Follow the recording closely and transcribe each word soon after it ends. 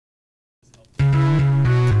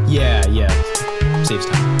Yeah. Saves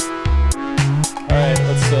time. All right,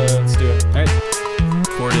 let's do it. All right.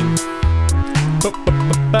 Recording.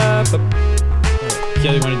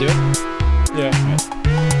 Kelly, you want to do it? Yeah. All right.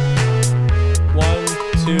 1,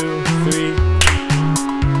 2, 3.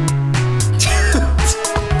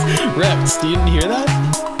 Rex, you didn't hear that?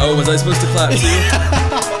 Oh, was I supposed to clap too?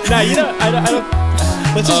 Nah, you know, I don't.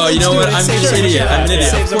 Oh, you know what? I'm just an idiot. I'm an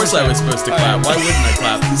idiot. Of course I was supposed to clap. Why wouldn't I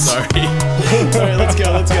clap? Sorry. All right, let's go.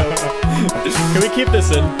 Can we keep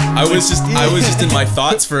this in? I was just in my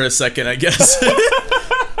thoughts for a second, I guess.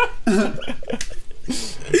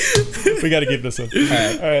 We got to keep this in.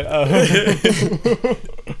 All right.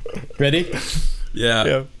 Ready? Yeah.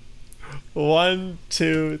 Yeah. 1,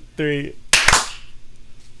 2, 3.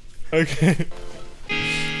 Okay.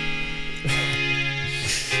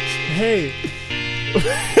 Hey.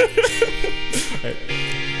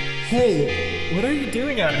 Hey, what are you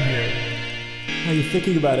doing out here? Are you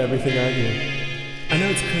thinking about everything, aren't you? I know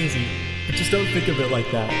it's crazy, but just don't think of it like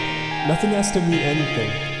that. Nothing has to mean anything.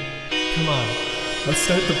 Come on, let's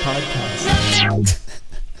start the podcast.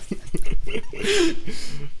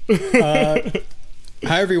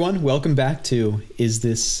 Hi, everyone. Welcome back to Is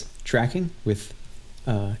This Tracking with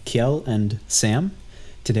Kiel and Sam.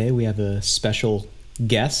 Today we have a special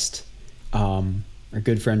guest, our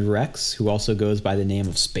good friend Rex, who also goes by the name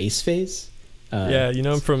of Space Phase. Yeah, you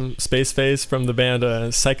know him from Space Phase from the band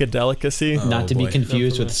Psychedelicacy. Not to be boy.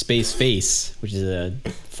 confused with Space Face, which is a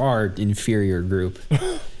far inferior group.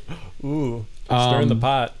 Ooh, stirring the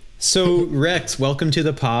pot. So, Rex, welcome to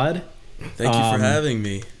the pod. Thank you for having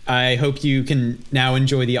me. I hope you can now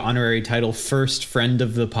enjoy the honorary title First Friend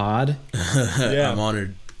of the Pod. Yeah. I'm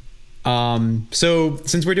honored. So,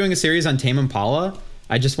 since we're doing a series on Tame Impala,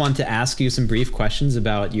 I just want to ask you some brief questions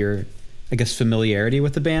about your, I guess, familiarity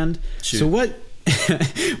with the band. Shoot. So what,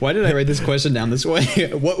 why did I write this question down this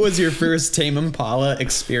way? What was your first Tame Impala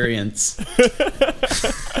experience?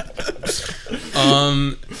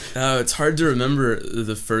 It's hard to remember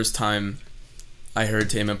the first time I heard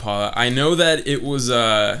Tame Impala. I know that it was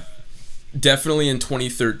definitely in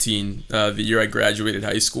 2013, the year I graduated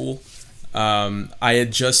high school. I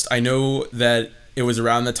know that it was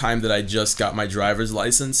around the time that I just got my driver's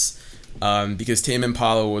license, because Tame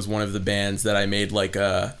Impala was one of the bands that I made like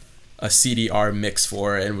a CDR mix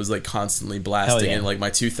for and was like constantly blasting in like my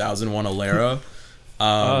 2001 Alero.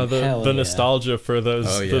 The nostalgia for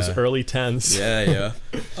those early 10s. Yeah.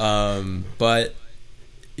 But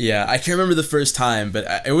yeah, I can't remember the first time,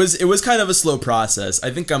 but it was kind of a slow process.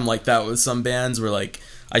 I think I'm like that with some bands where like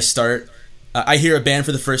I hear a band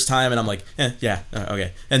for the first time and I'm like,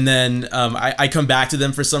 okay. And then I come back to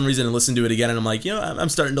them for some reason and listen to it again and I'm like, I'm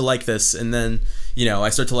starting to like this. And then, I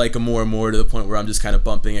start to like them more and more to the point where I'm just kind of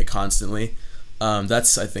bumping it constantly.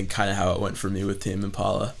 That's, I think, kind of how it went for me with Tame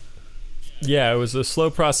Impala. Yeah, it was a slow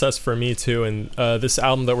process for me too. And this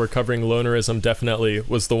album that we're covering, Lonerism, definitely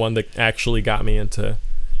was the one that actually got me into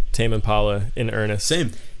Tame Impala in earnest.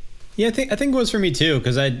 Same. Yeah, I think it was for me too,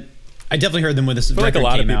 because I definitely heard them when this for like a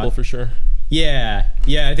lot of people out. For sure. Yeah.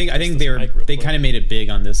 I think they kind of made it big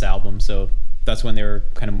on this album, so that's when they were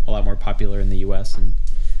kind of a lot more popular in the US and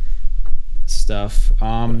stuff.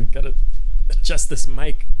 Gotta adjust this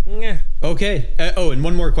mic. Okay. And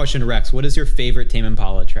one more question to Rex. What is your favorite Tame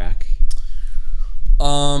Impala track?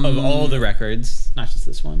 Of all the records, not just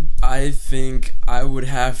this one. I think I would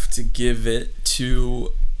have to give it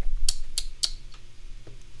to,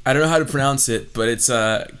 I don't know how to pronounce it, but it's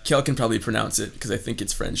Kel can probably pronounce it because I think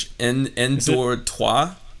it's French.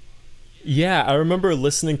 Endors-toi. Yeah, I remember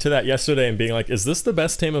listening to that yesterday and being like, "Is this the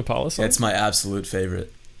best Tame Impala song?" It's my absolute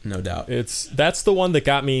favorite, no doubt. That's the one that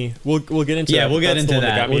got me. We'll get into that. Yeah, we'll get into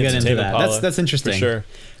that. That's interesting. For sure.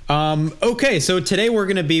 Okay, so today we're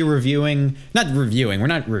going to be we're not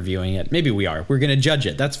reviewing it. Maybe we are. We're going to judge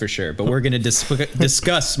it, that's for sure. But we're going to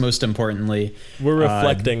discuss, most importantly, we're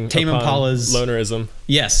reflecting Tame Impala's Lonerism.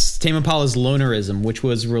 Yes, Tame Impala's Lonerism, which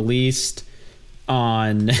was released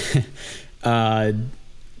on October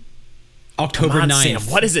 9th. Sam,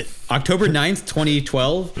 what is it? October 9th,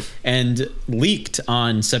 2012, and leaked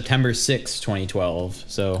on September 6th, 2012.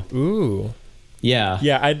 So, ooh. Yeah.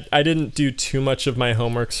 Yeah, I didn't do too much of my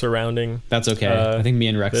homework surrounding. That's okay. I think me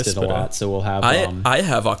and Rex did a lot, so we'll have. I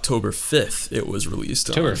have October 5th. It was released.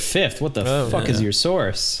 October 5th. What the fuck is your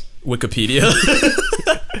source? Wikipedia.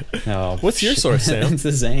 Oh, what's your source, Sam? It's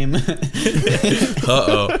the same.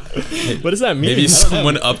 What does that mean? Maybe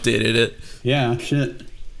someone updated it. Yeah. Shit.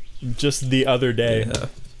 Just the other day. Yeah.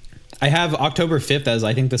 I have October 5th as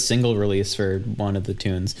I think the single release for one of the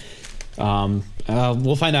tunes.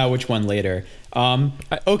 We'll find out which one later.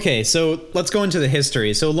 Okay, so let's go into the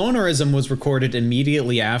history. So Lonerism was recorded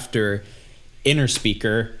immediately after Inner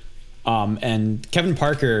Speaker, and Kevin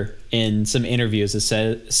Parker in some interviews has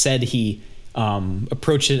said he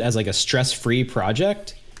approached it as like a stress-free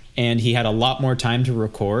project, and he had a lot more time to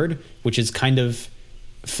record, which is kind of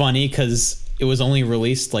funny because it was only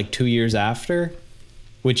released like 2 years after,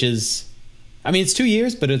 which is, I mean, it's 2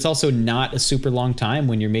 years, but it's also not a super long time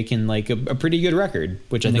when you're making like a pretty good record,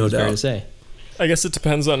 which I think is fair to say. I guess it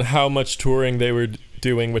depends on how much touring they were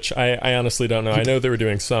doing, which I honestly don't know. I know they were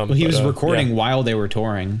doing some. Well, he was recording while they were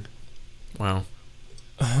touring. Wow.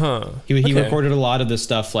 He recorded a lot of the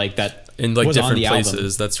stuff like that in like was different on the places.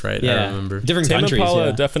 album. That's right. Yeah. I remember. Different Tame countries.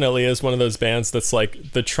 Impala definitely is one of those bands that's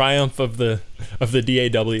like the triumph of the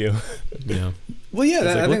DAW. Yeah. Well,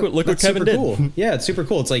 yeah, I think look what Kevin did. Cool. Yeah, it's super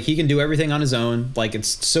cool. It's like he can do everything on his own. Like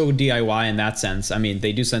it's so DIY in that sense. I mean,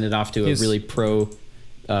 they do send it off to a really pro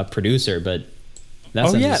producer, but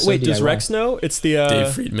does DIY. Rex know? It's the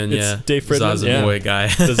Dave Friedman. It's Dave Friedman, Zazen Boy guy.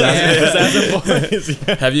 The Zazen Boys.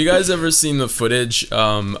 Yeah. Have you guys ever seen the footage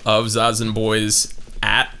of Zazen Boys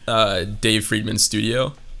at Dave Friedman's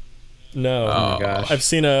studio? No. Oh my gosh. I've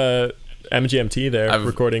seen a MGMT there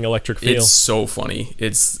recording Electric Feel. It's so funny.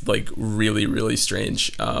 It's like really, really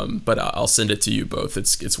strange. But I'll send it to you both.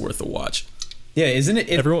 It's worth a watch. Yeah, isn't it?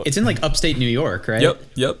 It's in like upstate New York, right?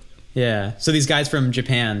 Yep. Yeah. So these guys from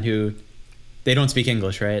Japan who they don't speak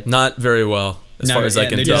English, right? Not very well, as far as I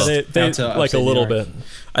can tell. They like a little bit.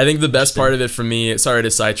 I think the best part of it for me, sorry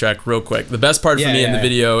to sidetrack real quick, the best part for me in the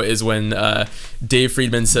video is when Dave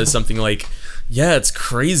Friedman says something like, yeah, it's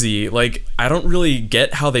crazy. Like, I don't really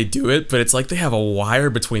get how they do it, but it's like they have a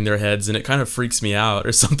wire between their heads and it kind of freaks me out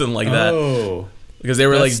or something like that. Oh. Because they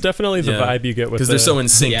were That's definitely the vibe you get with because they're so in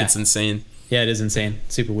sync, it's insane. Yeah, it is insane.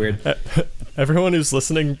 Super weird. Everyone who's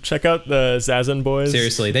listening, check out the Zazen Boys.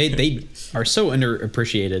 Seriously, they are so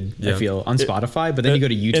underappreciated, I feel, on Spotify, but then you go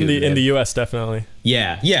to YouTube. In the US, definitely.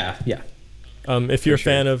 Yeah. If you're a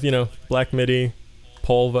fan of, Black Midi,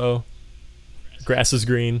 Polvo, Grass is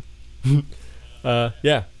Green.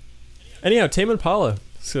 Yeah. Anyhow, Tame Impala.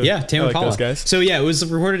 So, Tame Impala. Those guys. So yeah, it was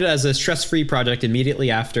recorded as a stress-free project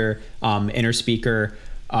immediately after Inner Speaker.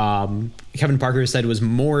 Kevin Parker said it was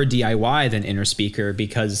more DIY than Inner Speaker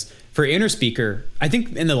because for Inner Speaker, I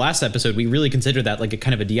think in the last episode we really considered that like a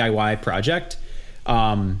kind of a DIY project.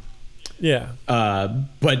 But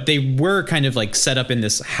they were kind of like set up in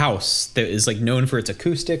this house that is like known for its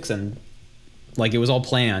acoustics and like it was all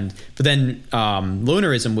planned. But then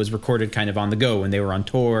Lonerism was recorded kind of on the go when they were on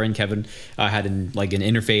tour, and Kevin had an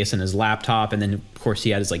interface in his laptop, and then of course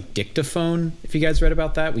he had his like dictaphone. If you guys read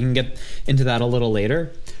about that, we can get into that a little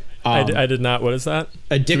later. I did not. What is that?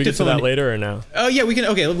 A dictaphone. Should we get to that later or now? Oh yeah, we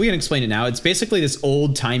can explain it now. It's basically this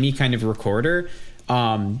old timey kind of recorder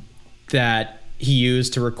that he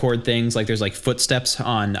used to record things like there's like footsteps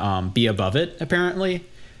on Be Above It apparently.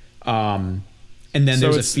 And then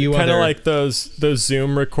there's a few kind other of like those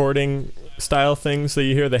Zoom recording style things that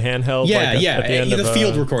you hear the handheld. Yeah, like at the end the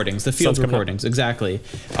field recordings. The field recordings, exactly.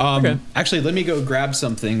 Okay. Actually, let me go grab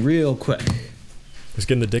something real quick. Just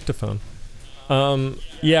getting the dictaphone. I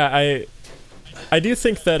do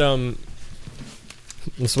think that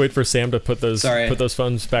let's wait for Sam to put those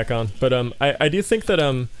phones back on. But I do think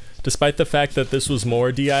that despite the fact that this was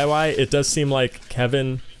more DIY, it does seem like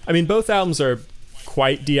Kevin. I mean, both albums are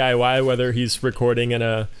quite DIY, whether he's recording in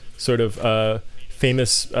a sort of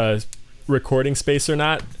famous recording space or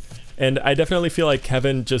not. And I definitely feel like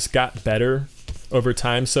Kevin just got better over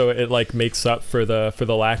time, so it like makes up for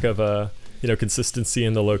the lack of consistency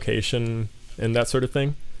in the location and that sort of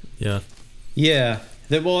thing. Yeah.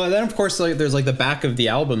 Then of course like there's like the back of the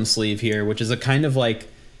album sleeve here, which is a kind of like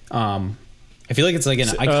I feel like it's like an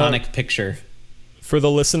iconic picture. For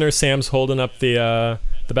the listener, Sam's holding up the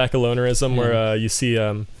back of Lonerism, where you see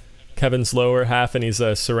Kevin's lower half and he's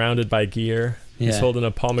surrounded by gear. He's holding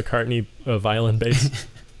a Paul McCartney violin bass.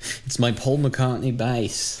 It's my Paul McCartney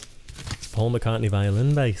bass. It's Paul McCartney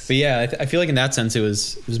violin bass. But yeah, I feel like in that sense it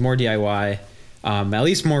was more DIY, at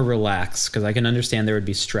least more relaxed, because I can understand there would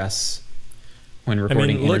be stress when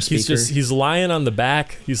recording. I mean, look, he's lying on the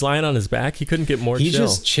back. He's lying on his back. He couldn't get more chill. He's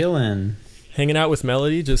just chilling, hanging out with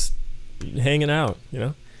Melody, just hanging out.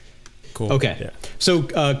 Cool. Okay. Yeah. So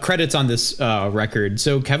credits on this record.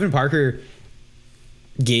 So Kevin Parker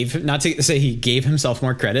gave, not to say he gave himself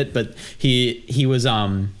more credit, but he was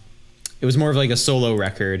it was more of like a solo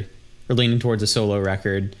record, or leaning towards a solo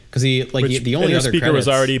record, because the only other Speaker credits was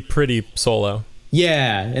already pretty solo.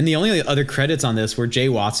 Yeah, and the only other credits on this were Jay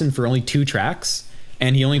Watson for only 2 tracks,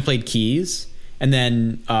 and he only played keys, and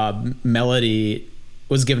then Melody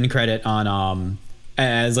was given credit on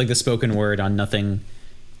as like the spoken word on nothing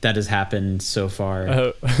that has happened so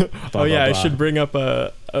far. Oh yeah, I should bring up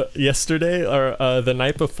yesterday or the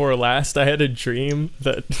night before last, I had a dream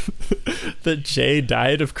that that Jay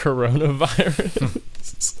died of coronavirus.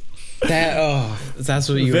 That's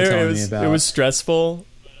what you were telling me about. It was stressful,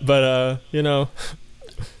 but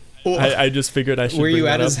I just figured I should. Were you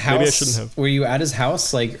bring at that his up. house? Maybe I shouldn't have. Were you at his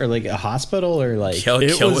house, like, or like a hospital, or like? Kel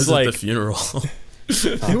it was was at like the funeral.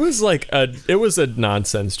 It was like it was a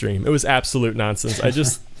nonsense dream. It was absolute nonsense. I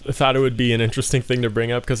just thought it would be an interesting thing to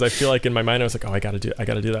bring up because I feel like in my mind I was like, oh, I gotta do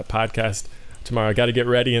that podcast tomorrow. I gotta get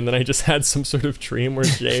ready, and then I just had some sort of dream where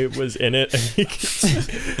Jay was in it and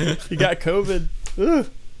he got COVID. Ugh.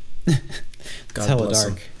 It's hella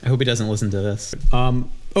dark. I hope he doesn't listen to this.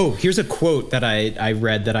 Here's a quote that I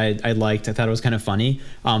read that I liked. I thought it was kind of funny.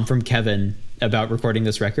 From Kevin about recording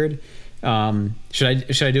this record. Should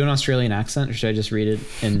I do an Australian accent, or should I just read it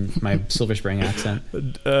in my Silver Spring accent?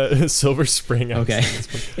 Silver Spring accent.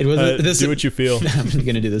 Okay. It was do what you feel. I'm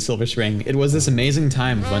gonna do the Silver Spring. It was this amazing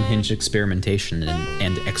time of unhinged experimentation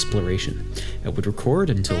and exploration. I would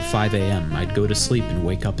record until 5 a.m. I'd go to sleep and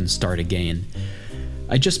wake up and start again.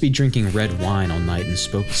 I'd just be drinking red wine all night and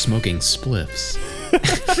smoking spliffs.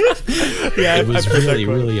 Yeah, it was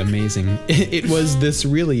really amazing. It was this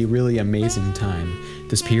really, really amazing time.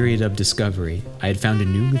 This period of discovery. I had found a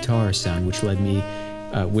new guitar sound, which led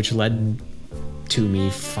to me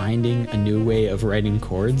finding a new way of writing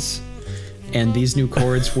chords. And these new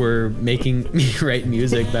chords were making me write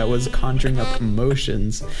music that was conjuring up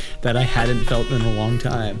emotions that I hadn't felt in a long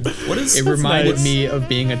time. It reminded me of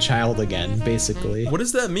being a child again, basically. What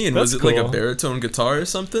does that mean? That's was it cool. like a baritone guitar or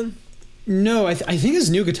something? No, I think his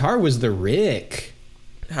new guitar was the Rick.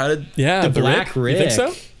 The Black Rick. You think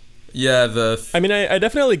so? Yeah, I mean, I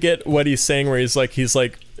definitely get what he's saying, where he's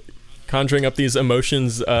like conjuring up these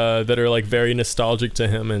emotions that are like very nostalgic to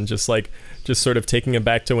him, and just sort of taking him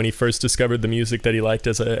back to when he first discovered the music that he liked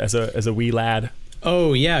as a wee lad.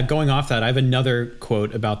 Oh yeah, going off that, I have another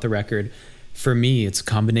quote about the record. For me, it's a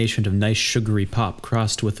combination of nice sugary pop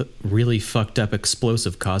crossed with really fucked up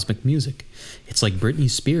explosive cosmic music. It's like Britney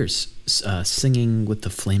Spears singing with the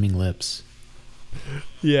flaming lips.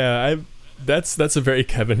 Yeah, that's a very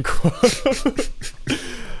Kevin quote.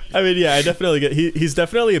 I mean, yeah, I definitely get he's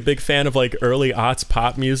definitely a big fan of like early aughts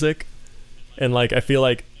pop music, and like I feel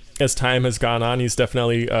like as time has gone on, he's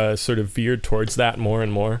definitely sort of veered towards that more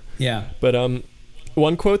and more. Yeah. But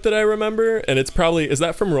one quote that I remember, and it's probably, is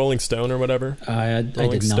that from Rolling Stone or whatever? I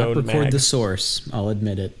did not record the source. I'll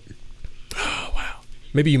admit it. Oh wow.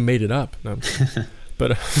 Maybe you made it up. No.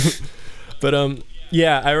 but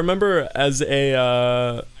yeah, I remember as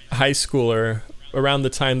a high schooler, around the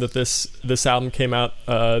time that this album came out,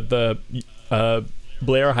 the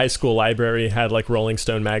Blair High School library had like Rolling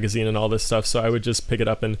Stone magazine and all this stuff, so I would just pick it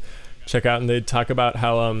up and check out, and they'd talk about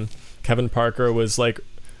how Kevin Parker was like,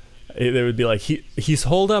 they would be like, he's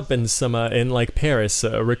holed up in some in like Paris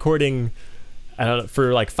recording, I don't know,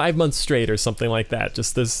 for like 5 months straight or something like that,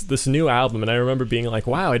 just this new album. And I remember being like,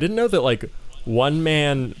 wow, I didn't know that like one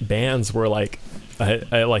man bands were like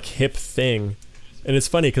a like hip thing. And it's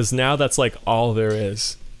funny because now that's like all there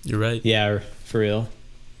is. You're right. Yeah, for real.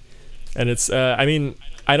 And it's I mean,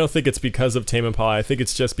 I don't think it's because of Tame Impala. I think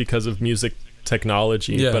it's just because of music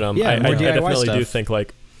technology. Yeah. But Yeah, I more DIY definitely do stuff. think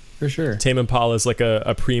like For sure. Tame Impala is like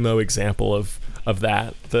a primo example of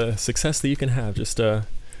that, the success that you can have just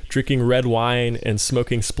drinking red wine and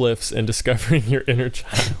smoking spliffs and discovering your inner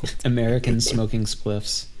child. American smoking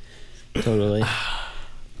spliffs. Totally.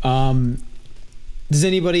 Does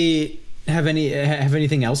anybody have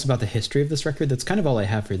anything else about the history of this record? That's kind of all I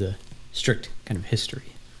have for the strict kind of history.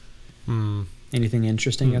 Anything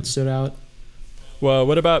interesting that stood out? Well,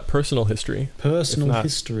 what about personal history? Personal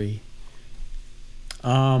history.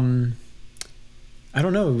 I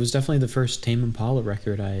don't know. It was definitely the first Tame Impala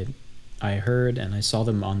record I heard, and I saw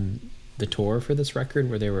them on the tour for this record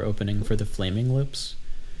where they were opening for the Flaming Lips.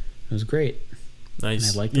 It was great. Nice.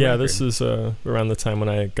 And I liked the Yeah, record. this is around the time when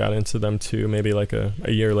I got into them too, maybe like a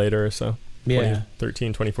year later or so. Yeah.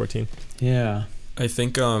 2014. Yeah. I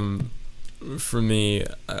think for me,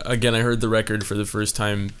 again, I heard the record for the first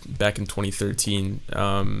time back in 2013,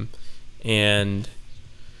 and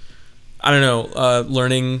I don't know,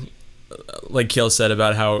 learning, like Kale said,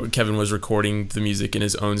 about how Kevin was recording the music in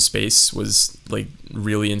his own space was like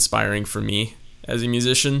really inspiring for me as a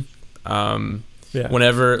musician. Yeah.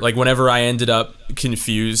 Whenever I ended up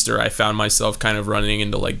confused, or I found myself kind of running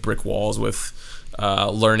into like brick walls with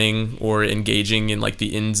learning or engaging in like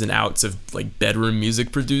the ins and outs of like bedroom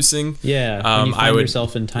music producing. Yeah, when you find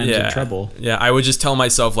yourself in times of trouble. Yeah, I would just tell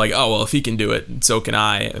myself like, oh well, if he can do it, so can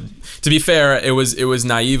I. To be fair, it was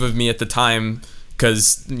naive of me at the time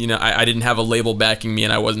because I didn't have a label backing me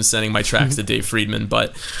and I wasn't sending my tracks to Dave Friedman.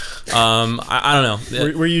 But I don't know.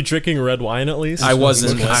 Were you drinking red wine at least? I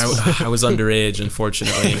wasn't. I was underage,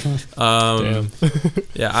 unfortunately. Damn.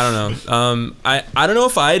 Yeah, I don't know. I don't know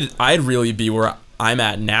if I'd really be where I'm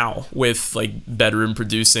at now with like bedroom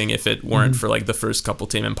producing if it weren't for like the first couple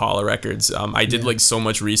Tame Impala records. I did like so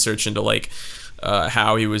much research into like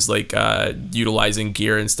how he was like utilizing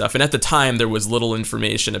gear and stuff, and at the time there was little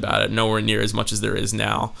information about it, nowhere near as much as there is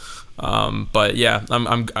now. But yeah,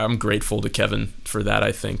 I'm grateful to Kevin for that.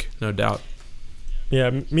 I think, no doubt.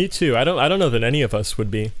 Yeah, me too. I don't know that any of us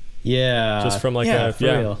would be. Yeah, just from like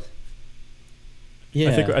real.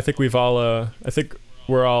 Yeah, I think we've all I think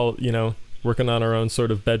we're all working on our own sort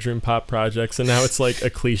of bedroom pop projects, and now it's like a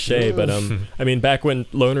cliche. But I mean, back when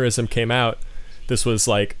Lonerism came out, this was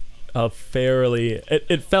like a fairly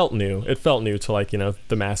it felt new. It felt new to like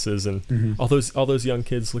the masses and all those young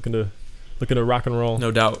kids looking to rock and roll. No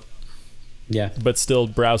doubt. Yeah, but still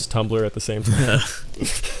browse Tumblr at the same time.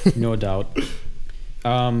 No doubt.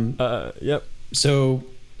 Yep. So,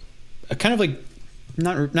 kind of like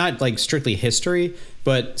not like strictly history,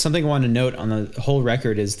 but something I want to note on the whole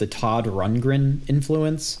record is the Todd Rundgren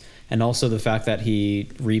influence, and also the fact that he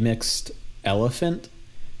remixed Elephant.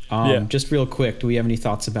 Just real quick, do we have any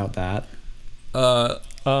thoughts about that?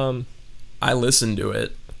 I listened to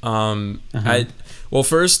it. The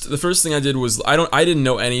first thing I did was I didn't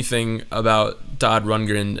know anything about Todd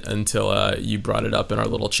Rundgren until you brought it up in our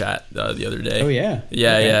little chat the other day. Oh yeah.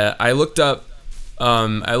 Yeah, okay. yeah. I looked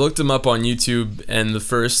him up on YouTube, and the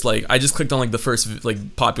first I just clicked on the first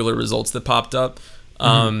popular results that popped up,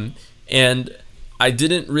 and I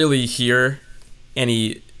didn't really hear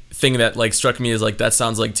anything that struck me as that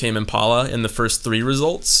sounds like Tame Impala in the first 3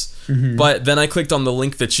 results. But then I clicked on the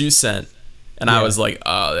link that you sent, and I was like,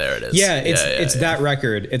 oh, there it is. Yeah, it's that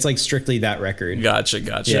record. It's strictly that record. Gotcha.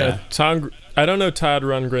 Yeah, I don't know Todd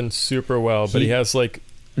Rundgren super well, but he has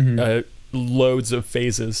loads of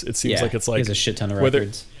phases. It seems like it's he has a shit ton of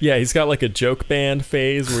records. Yeah, he's got a joke band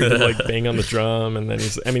phase where he can bang on the drum, and then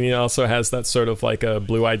he also has that sort of a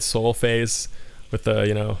Blue-Eyed Soul phase with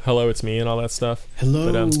the hello, it's me and all that stuff.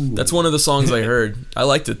 Hello. But, that's one of the songs I heard. I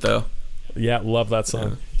liked it though. Yeah, love that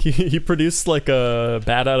song. He produced a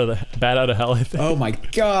Bad Out of Hell, I think. Oh my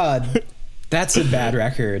god, that's a bad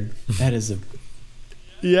record. That is a.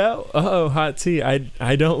 Yeah. Oh, hot tea.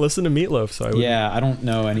 I don't listen to Meatloaf, so I wouldn't. Yeah, I don't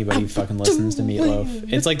know anybody who fucking listens to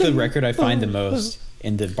Meatloaf. It's the record I find the most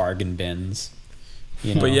in the bargain bins.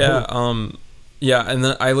 But yeah, and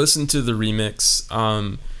then I listened to the remix.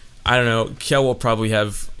 I don't know. Kel will probably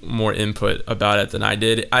have more input about it than I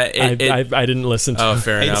did. I didn't listen to it. Oh,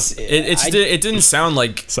 fair enough. It didn't sound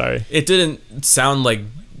like... Sorry. It didn't sound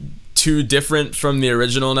too different from the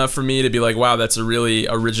original enough for me to be wow, that's a really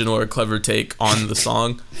original or clever take on the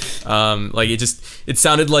song. It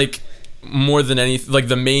sounded like more than anything,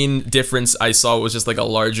 the main difference I saw was just a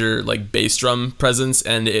larger bass drum presence,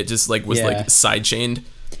 and it just was sidechained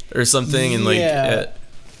or something, and I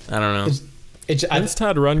don't know. When's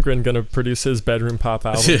Todd Rundgren gonna produce his bedroom pop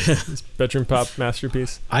album? His bedroom pop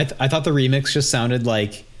masterpiece? I thought the remix just sounded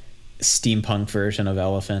like steampunk version of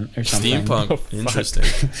Elephant or something. Steampunk, interesting.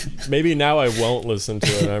 Maybe now I won't listen to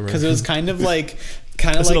it because it was kind of like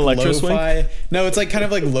Electro Swing? lo-fi. No, it's kind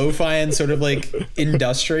of lo-fi and sort of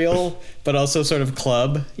industrial, but also sort of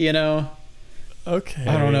club. Okay.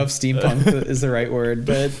 I don't know if steampunk is the right word,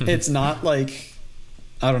 but it's not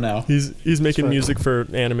I don't know. He's making music for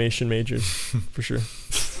animation majors, for sure.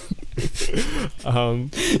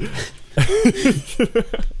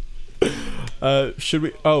 Should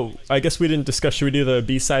we? Oh, I guess we didn't discuss. Should we do the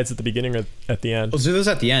B-sides at the beginning or at the end? Let's do those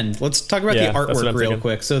at the end. Let's talk about the artwork real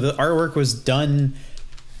quick. So the artwork was done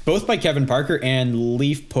both by Kevin Parker and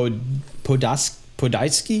Leif Podolsky.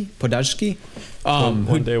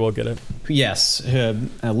 One day we'll get it. Yes,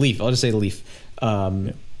 Leif. I'll just say Leif.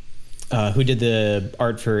 Who did the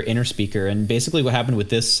art for Inner Speaker, and basically what happened with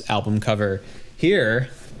this album cover here,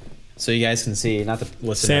 so you guys can see, not the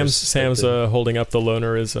listeners. Sam's holding up the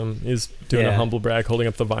Lonerism. He's doing a humble brag, holding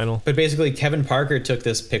up the vinyl. But basically, Kevin Parker took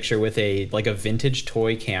this picture with a vintage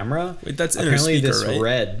toy camera. Wait, that's Inner Speaker, this right?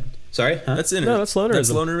 Red. Sorry, huh? That's Inner. No, that's Lonerism.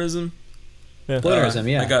 That's Lonerism. Yeah. Lonerism,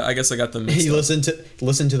 yeah. I guess I got them mixed You up. listened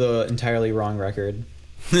to the entirely wrong record.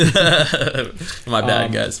 My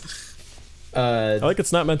bad, guys. I like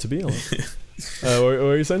It's Not Meant to Be. What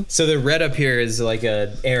were you saying? So the red up here is like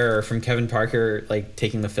a error from Kevin Parker, like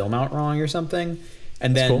taking the film out wrong or something.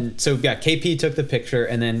 And That's then, cool. so yeah, KP took the picture,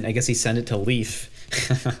 and then I guess he sent it to Leaf.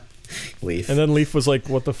 Leaf. And then Leaf was like,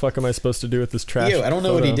 "What the fuck am I supposed to do with this trash?" Ew, I don't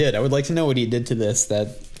know what he photo?" did. I would like to know what he did to this.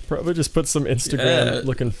 That Probably just put some Instagram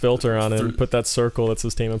looking filter on it and put that circle that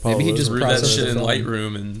says Tame Impala. Maybe he just Threw that processed shit the in film.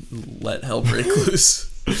 Lightroom and let hell break loose.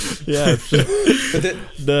 Yeah. But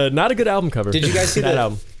The not a good album cover. did you guys see that the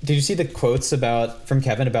album? Did you see the quotes from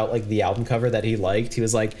Kevin about like the album cover that he liked? He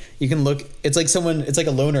was like, you can look. It's like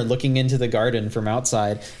a loner looking into the garden from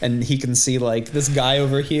outside, and he can see like this guy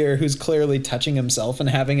over here who's clearly touching himself and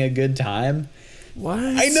having a good time. What?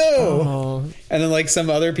 I know. Oh, And then like some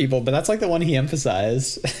other people, but that's like the one he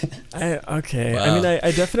emphasized. okay. Wow. I mean,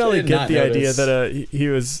 I definitely Did get not the idea notice. that he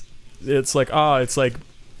was. It's like it's like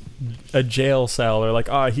a jail cell, or like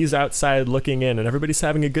he's outside looking in, and everybody's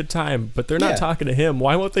having a good time, but they're not Yeah. talking to him.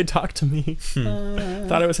 Why won't they talk to me?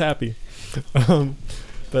 Thought I was happy.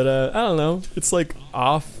 But I don't know. It's like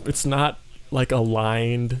off. It's not like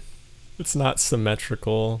aligned. It's not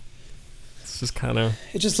symmetrical. It's just kind of.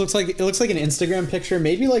 It just looks like an Instagram picture.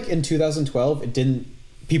 Maybe like in 2012, it didn't.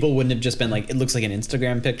 People wouldn't have just been like, it looks like an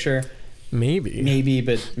Instagram picture. Maybe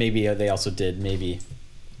But maybe they also did. Maybe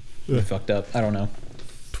they Ugh. fucked up. I don't know.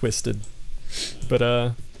 twisted. But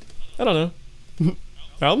I don't know.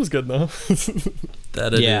 The album's good though.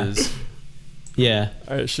 That it Yeah. is. Yeah.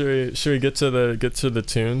 All right, should we get to the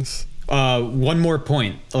tunes? One more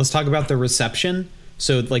point. Let's talk about the reception.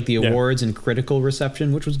 So like the Yeah. awards and critical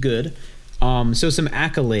reception, which was good. So some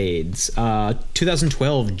accolades.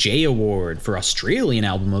 2012 J Award for Australian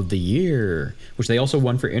Album of the Year, which they also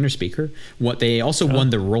won for Inner Speaker. They also won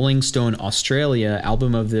the Rolling Stone Australia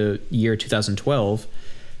Album of the Year 2012.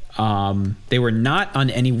 They were not on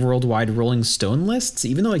any worldwide Rolling Stone lists,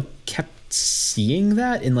 even though I kept seeing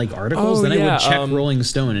that in like articles. Oh, Then I yeah, would check Rolling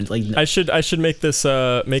Stone and like I should make this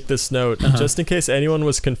note just in case anyone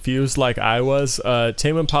was confused like I was.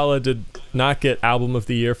 Tame Impala did not get Album of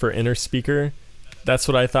the Year for Inner Speaker. That's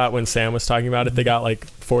what I thought when Sam was talking about it. They got like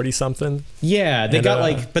 40 something. Yeah, they And, got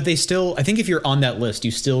like, but they still. I think if you're on that list,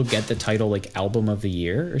 you still get the title like Album of the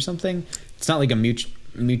Year or something. It's not like a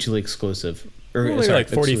mutually exclusive. Or Well, sorry, like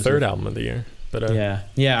 43rd exclusive. album of the year. But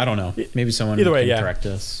Yeah, I don't know. Maybe someone Either way, can yeah. correct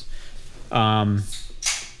us.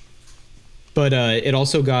 But it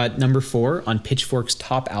also got number 4 on Pitchfork's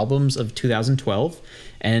top albums of 2012,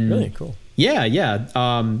 and really cool. Yeah.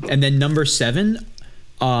 And then number 7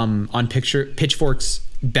 on Pitchfork's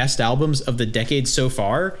best albums of the decade so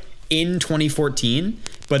far in 2014,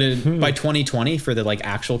 but by 2020 for the like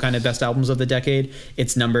actual kind of best albums of the decade,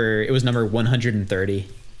 it was number 130.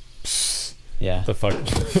 Yeah. The fuck.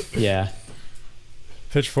 Yeah.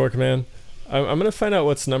 Pitchfork, man. I'm gonna find out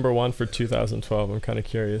what's number 1 for 2012. I'm kind of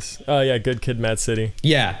curious. Oh yeah, Good Kid, Mad City.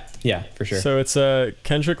 Yeah, for sure. So it's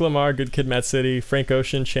Kendrick Lamar, Good Kid, Mad City, Frank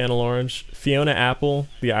Ocean, Channel Orange, Fiona Apple,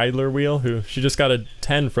 The Idler Wheel, who she just got a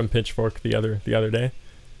 10 from Pitchfork the other day.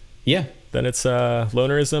 Yeah. Then it's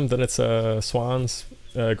Lonerism. Then it's Swans,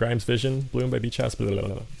 Grimes Vision, Bloom by Beach House. Blah, blah,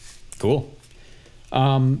 blah, blah. Cool.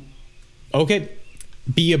 Okay.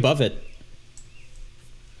 Be above it.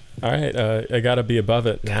 All right, I gotta be above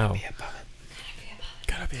it now. Be above it.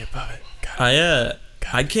 Gotta be above it.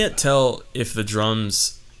 I can't tell if the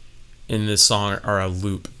drums in this song are a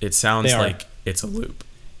loop. It sounds They are. like it's a loop.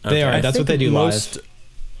 They are. I That's what think they do most, live.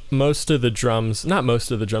 Most of the drums, not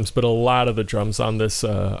most of the drums, but a lot of the drums on this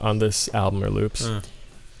album are loops.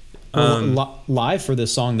 Live for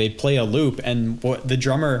this song, they play a loop, and the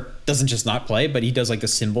drummer doesn't just not play, but he does like the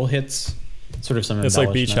cymbal hits, sort of some It's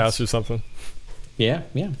like Beach embellishments. House or something. Yeah.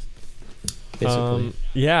 Basically.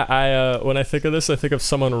 I when I think of this, I think of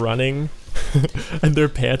someone running, and they're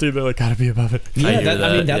panting. They're like, "Gotta be above it." Yeah, hear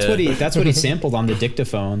I mean that's that, that's what he sampled on the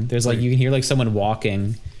dictaphone. There's like you can hear like someone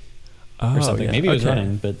walking or something. yeah. Maybe he was Okay.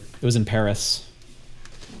 running, but it was in Paris.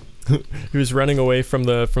 He was running away from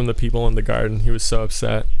the people in the garden. He was so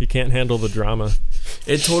upset. He can't handle the drama.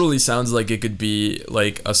 It totally sounds like it could be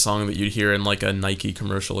like a song that you'd hear in like a Nike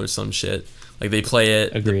commercial or some shit. Like they play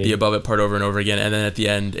it, the Agreed. Be Above It part over and over again, and then at the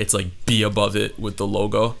end it's like Be Above It with the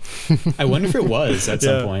logo. I wonder if it was at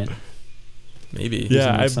some Yeah. point. Maybe.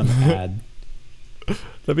 Yeah, Using some ad.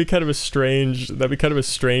 That'd be kind of a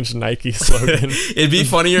strange Nike slogan. It'd be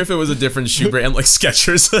funnier if it was a different shoe brand like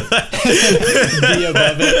Skechers. Be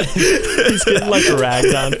above it. He's getting like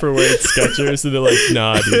ragged on for wearing Skechers, and they're like,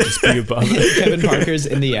 "Nah, dude, just be above it." Kevin Parker's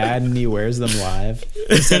in the ad and he wears them live.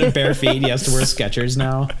 Instead of bare feet, he has to wear Skechers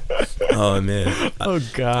now. Oh man. Oh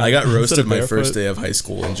god. I got Instead roasted of my barefoot. first day of high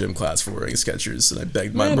school in gym class for wearing Skechers, and I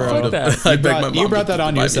begged my Man, mom fuck that. to. I begged my mom. You brought to that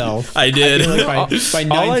on buy me. yourself. I did. I feel like by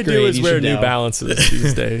ninth All I do grade, is you wear should New know. Balances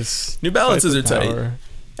these days. New Balances are Fight the tight. power.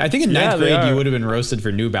 I think in Yeah, ninth they grade you are. would have been roasted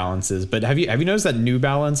for New Balances, but have you noticed that New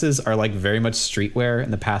Balances are like very much streetwear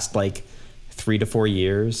in the past like 3 to 4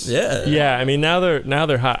 years? Yeah. Yeah, I mean now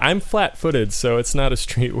they're hot. I'm flat-footed, so it's not a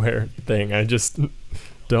streetwear thing. I just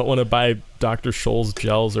don't want to buy Dr. Scholl's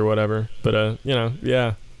gels or whatever. But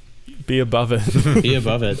yeah, be above it. Be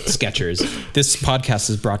above it. Skechers. This podcast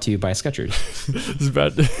is brought to you by Skechers. It's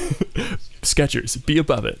about Skechers. Be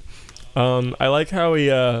above it. I like how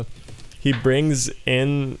he brings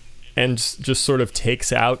in and just sort of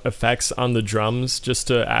takes out effects on the drums just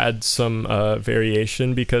to add some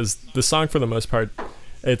variation, because the song for the most part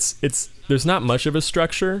it's there's not much of a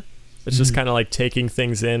structure. It's just kind of like taking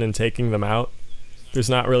things in and taking them out. There's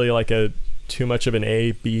not really like too much of an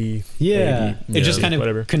A B. Yeah. A, B, It's just kind of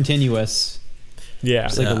whatever. continuous. Yeah.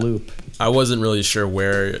 It's like a loop. I wasn't really sure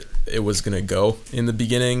where it was gonna go in the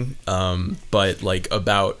beginning, but like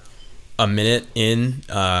about a minute in,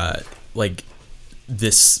 like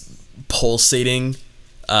this pulsating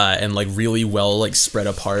and like really well like spread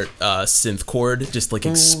apart synth chord just like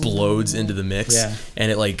explodes into the mix. Yeah. And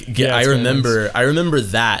it like Yeah, I it's really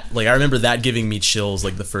remember that giving me chills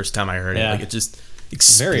like the first time I heard Yeah. it. Like it just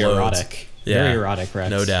explodes. Very erotic. Yeah. Very erotic, Rex.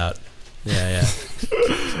 No doubt. Yeah.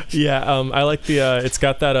 Yeah, I like the it's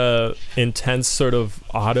got that intense sort of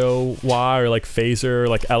auto wah or like phaser,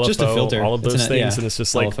 like LFO, Just a filter. all of It's those things, yeah, and it's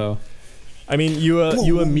just like, LFO. I mean,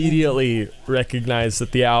 you immediately recognize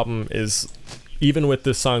that the album is, even with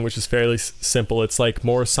this song, which is fairly simple, it's like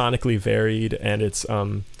more sonically varied, and it's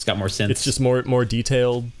It's got more synths. it's just more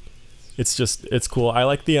detailed. It's cool. I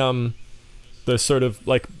like the sort of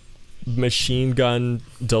like machine gun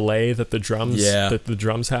delay that the drums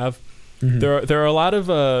have. Mhm. There are a lot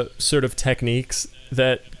of sort of techniques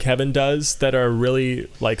that Kevin does that are really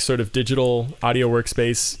like sort of digital audio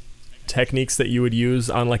workspace techniques that you would use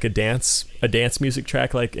on like a dance music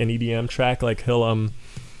track, like an EDM track. Like he'll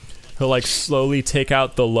like slowly take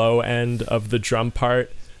out the low end of the drum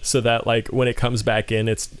part so that like when it comes back in,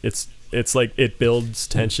 it's like it builds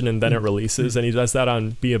tension and then it releases. And he does that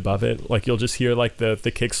on Be Above It. Like you'll just hear like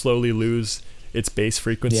the kick slowly lose its bass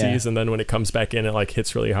frequencies, and then when it comes back in, it like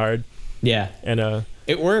hits really hard. Yeah. And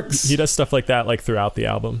It works. he does stuff like that like throughout the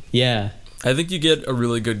album. Yeah. I think you get a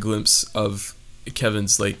really good glimpse of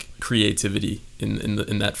Kevin's like creativity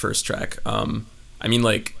in that first track. I mean,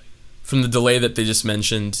 like from the delay that they just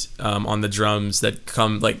mentioned on the drums that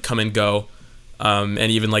come and go, and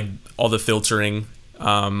even like all the filtering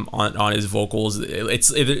on his vocals.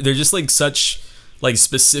 They're just like such like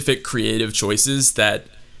specific creative choices that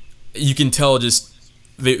you can tell just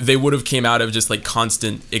they would have came out of just like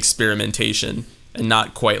constant experimentation and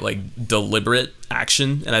not quite like deliberate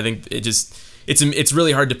action. And I think it's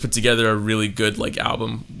really hard to put together a really good like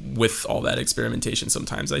album with all that experimentation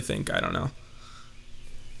sometimes. I don't know.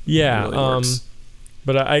 Yeah, It really works.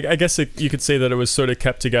 but I guess you could say that it was sort of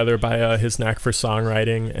kept together by his knack for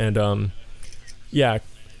songwriting. And yeah,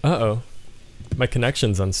 my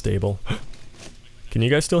connection's unstable. Can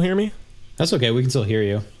you guys still hear me? That's okay. We can still hear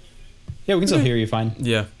you. Yeah, we can still hear you fine.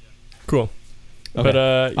 Yeah. Cool. Okay. But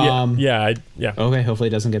yeah. Okay, hopefully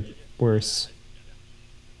it doesn't get worse.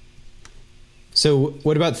 So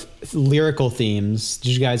what about lyrical themes?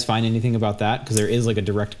 Did you guys find anything about that? Because there is like a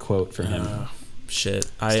direct quote from him. Shit.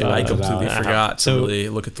 So I completely about- forgot to So- really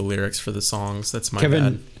look at the lyrics for the songs. That's my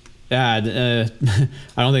Kevin, bad.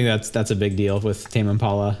 I don't think that's a big deal with Tame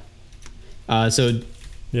Impala. So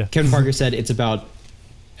Yeah. Kevin Parker said it's about,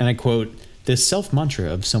 and I quote, "this self-mantra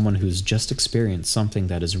of someone who's just experienced something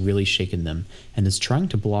that has really shaken them and is trying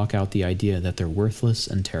to block out the idea that they're worthless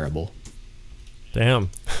and terrible." Damn.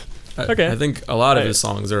 Okay. I think a lot of his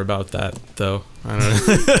songs are about that, though. I don't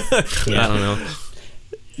know. I don't know.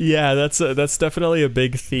 Yeah, that's definitely a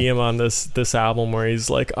big theme on this album, where he's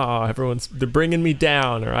like, "Oh, they're bringing me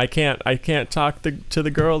down," or I can't talk to the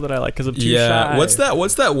girl that I like because I'm too shy. What's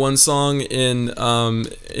that one song in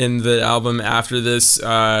the album after this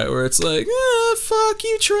where it's like, fuck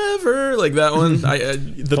you, Trevor, like that one?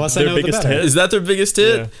 The less I their know, the biggest better. hit? Is that their biggest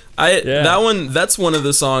hit? Yeah. That's one of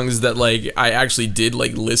the songs that like I actually did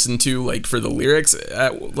like listen to like for the lyrics.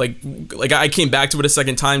 Like I came back to it a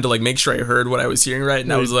second time to like make sure I heard what I was hearing right,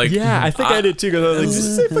 and I was like, yeah, I think I did too. Because I was like, did you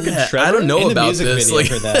say fucking Trevor? I don't know In the about music this. video Like,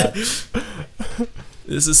 for that.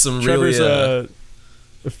 this is some Trevor's really.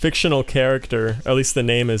 a fictional character. At least the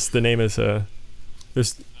name is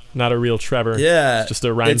there's not a real Trevor. Yeah, it's just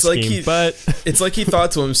a rhyme scheme. But it's like he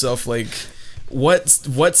thought to himself, like, what's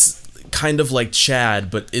kind of like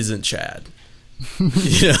Chad but isn't Chad.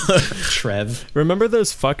 Yeah. Trev. remember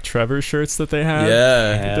those "Fuck Trevor" shirts that they had?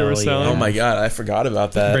 Yeah. that they were selling. Oh my god, I forgot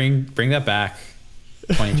about that. Bring that back.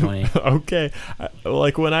 2020. Okay,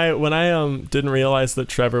 like when I didn't realize that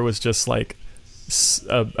Trevor was just like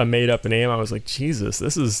a made up name, I was like, Jesus,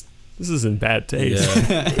 this is in bad taste.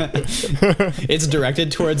 Yeah. It's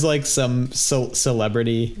directed towards like some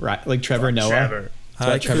celebrity, right? Like Trevor Noah. Trevor.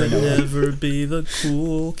 I Trevor could Noah. never be the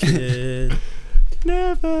cool kid.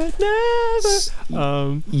 Never. Yes.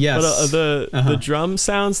 But the drum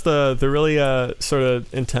sounds, the really sort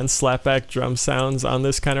of intense slapback drum sounds on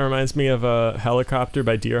this kind of reminds me of a Helicopter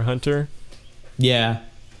by Deer Hunter. Yeah.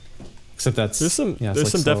 Except that's There's some yeah, it's there's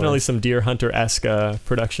like some slower. definitely some Deer Hunter-esque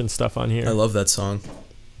production stuff on here. I love that song.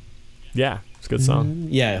 Yeah, it's a good song.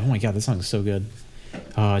 Yeah. Oh my god, this song is so good.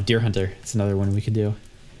 Deer Hunter. It's another one we could do.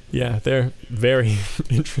 Yeah, they're very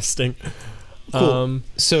interesting. Cool.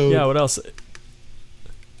 So yeah, what else?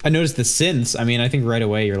 I noticed the synths. I mean, I think right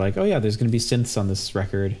away you're like, oh yeah, there's going to be synths on this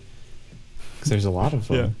record because there's a lot of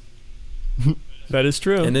them. Yeah. That is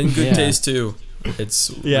true. And in good Yeah. taste too. It's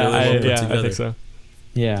yeah, really well put together. I think so.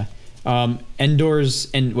 Yeah. Endors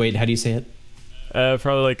and wait, how do you say it?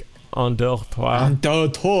 Probably like En deux trois.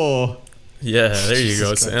 Endor. Yeah, there you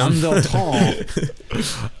go, Sam.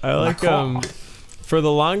 I like for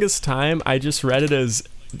the longest time I just read it as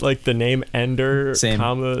like the name Ender, Same.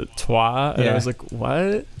 comma Toi, and I Yeah. was like,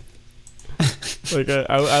 what? Like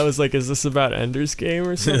I was like, is this about Ender's Game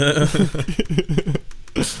or something?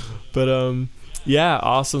 But yeah,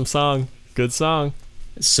 awesome song, good song.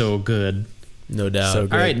 So good. No doubt. So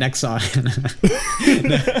good. All right, next song.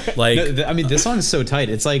 Like, I mean, this song is so tight.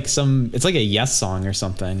 It's like a Yes song or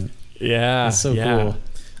something. Yeah, It's so yeah. cool.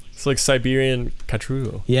 It's like Siberian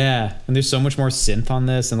Katru. Yeah, and there's so much more synth on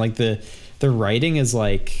this, and like the writing is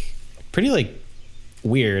like pretty like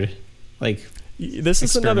weird. Like This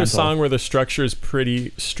is another Experimental. song where the structure is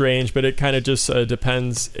pretty strange, but it kind of just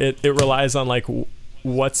depends. It relies on like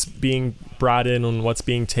what's being brought in and what's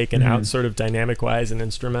being taken out, sort of dynamic wise and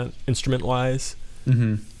instrument wise.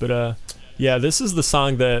 mm-hmm. But yeah, this is the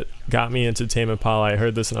song that got me into Tame Impala. I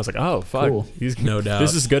heard this and I was like, oh fuck, Cool. no doubt.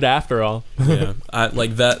 this is good after all. Yeah, I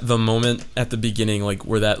like that. The moment at the beginning, like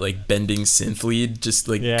where that like bending synth lead just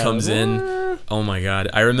like Yeah. comes in. Oh my god!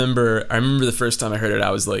 I remember the first time I heard it. I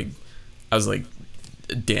was like,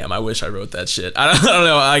 damn! I wish I wrote that shit. I don't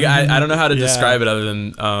know. I don't know how to Yeah. describe it other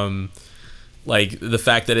than like the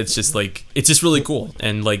fact that it's just like it's just really cool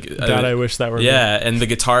and like God, I wish that were me. yeah, and the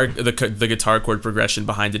guitar chord progression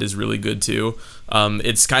behind it is really good too.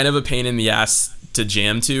 It's kind of a pain in the ass to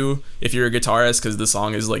jam to if you're a guitarist because the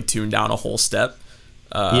song is like tuned down a whole step.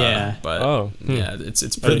 Yeah. But yeah, it's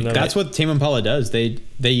didn't pretty. know That's what Tame Impala does. They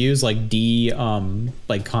use like D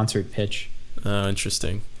like concert pitch. Oh,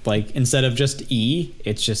 interesting. Like instead of just E,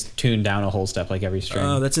 it's just tuned down a whole step like every string.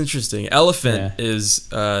 Oh, that's interesting. Elephant Yeah. is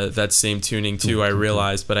that same tuning too. I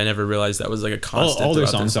realized, but I never realized that was like a constant. all their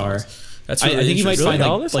throughout songs are. That's I really think you might interesting. find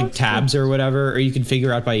All their like songs? tabs or whatever, or you can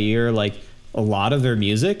figure out by ear like a lot of their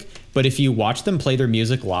music. But if you watch them play their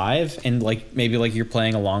music live and like maybe like you're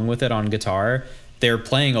playing along with it on guitar, they're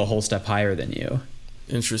playing a whole step higher than you.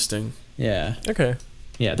 Interesting. Yeah. Okay.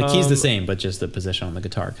 Yeah. The key's the same, but just the position on the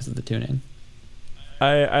guitar because of the tuning.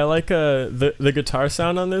 I like the guitar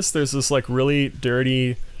sound on this. There's this like really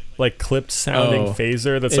dirty, like clipped sounding Oh,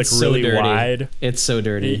 phaser that's like it's so really dirty. wide. It's so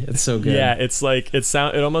dirty. It's so good. Yeah, it's like it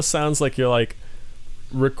almost sounds like you're like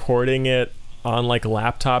recording it on like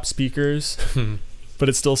laptop speakers, but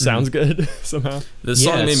it still sounds good somehow. This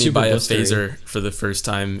Yeah, song it's made me super buy a blistery. phaser for the first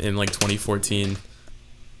time in like 2014.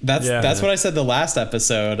 That's Yeah. what I said the last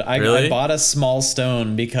episode. I Really? bought a small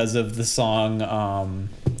stone because of the song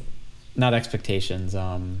not Expectations.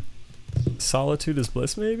 Solitude is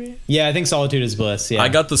bliss, maybe. Yeah, I think Solitude is Bliss. Yeah. I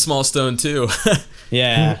got the small stone too.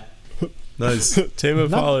 Yeah. Nice. Tame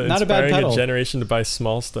Impala not a bad inspiring pedal. a generation to buy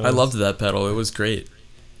small stones. I loved that pedal. It was great.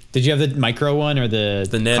 Did you have the micro one or the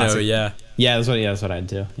The Nano, classic? yeah. Yeah, that's what I had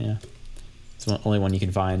too. Yeah. It's the only one you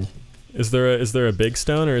can find. Is there a big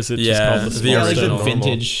stone or is it Yeah, just called the the small Yeah, like original.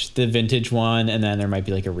 the vintage one, and then there might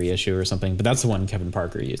be like a reissue or something. But that's the one Kevin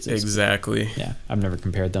Parker uses. Exactly. Yeah, I've never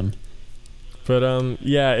compared them. But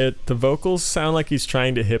yeah, the vocals sound like he's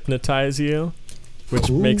trying to hypnotize you, which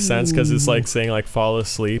makes sense because it's like saying like fall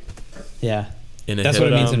asleep. Yeah. In That's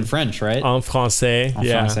what it means in French, right? En français. En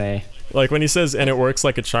yeah. français. Like when he says, and it works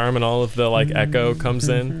like a charm, and all of the like echo comes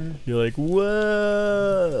in, you're like,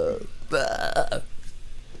 whoa.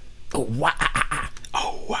 Oh, wow.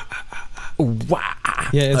 Oh, wow. Oh, wow.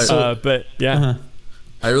 Yeah, it's but yeah.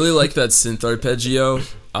 I really like that synth arpeggio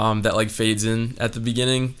that like fades in at the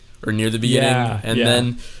beginning or near the beginning, and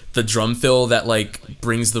then the drum fill that like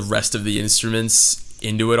brings the rest of the instruments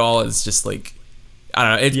into it all is just like,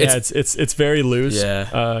 I don't know. It's very loose.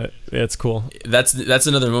 Yeah. It's cool. That's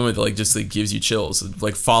another moment that like just like gives you chills.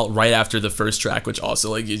 Like fall right after the first track, which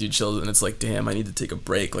also like gives you chills, and it's like, damn, I need to take a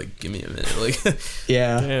break. Like, give me a minute. Like,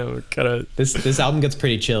 yeah. Damn, gotta. This album gets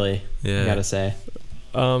pretty chilly. Yeah. I gotta say.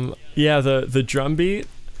 Yeah, the drum beat.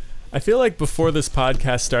 I feel like before this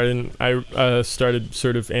podcast started, I started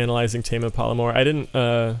sort of analyzing Tame Impala more. I didn't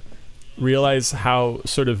realize how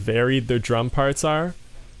sort of varied their drum parts are,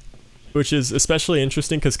 which is especially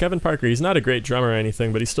interesting because Kevin Parker, he's not a great drummer or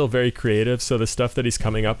anything, but he's still very creative. So the stuff that he's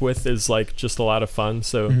coming up with is like just a lot of fun.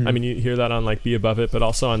 So I mean, you hear that on like Be Above It, but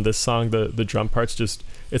also on this song, the drum parts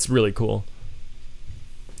it's really cool.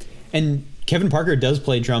 And Kevin Parker does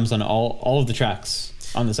play drums on all of the tracks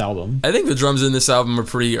on this album. I think the drums in this album are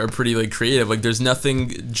pretty like creative. Like, there's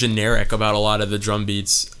nothing generic about a lot of the drum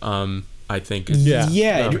beats. I think.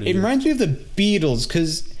 It reminds me of the Beatles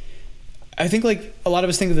because I think like a lot of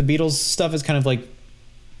us think of the Beatles stuff as kind of like,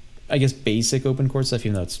 I guess, basic open chord stuff,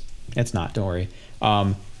 even though it's not. Don't worry.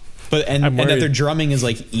 And that their drumming is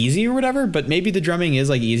like easy or whatever. But maybe the drumming is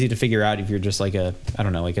like easy to figure out if you're just like a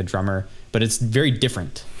drummer. But it's very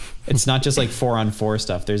different. It's not just like 4-on-4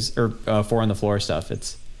 stuff. 4 on the floor stuff.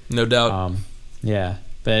 It's no doubt. Yeah,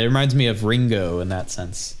 but it reminds me of Ringo in that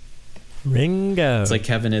sense. Ringo. It's like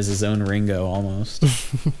Kevin is his own Ringo almost.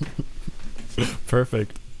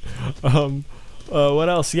 Perfect. What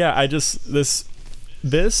else? Yeah, this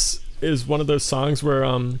is one of those songs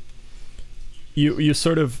where you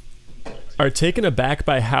sort of are taken aback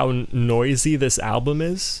by how noisy this album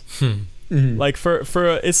is. Like for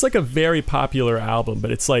it's like a very popular album,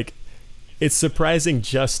 but it's like it's surprising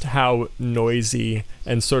just how noisy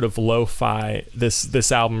and sort of lo-fi this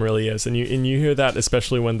album really is. And you hear that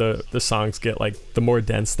especially when the songs get like the more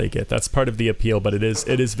dense they get. That's part of the appeal, but it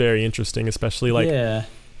is very interesting, especially like yeah.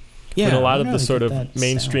 in a lot of the sort of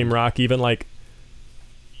mainstream sound. rock, even like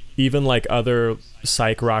other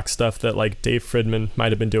psych rock stuff that like Dave Fridman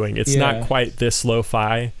might have been doing. It's not quite this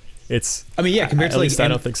lo-fi. Compared to like I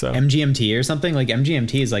don't think so. MGMT or something, like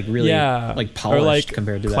MGMT is like really like polished or like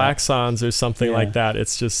compared to Klaxons or something like that.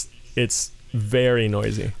 It's very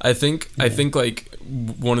noisy. I think like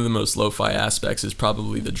one of the most lo-fi aspects is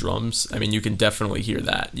probably the drums. I mean, you can definitely hear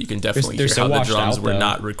that. You can definitely hear so how the drums out, were though.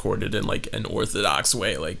 not recorded in like an orthodox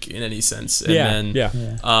way, like in any sense. And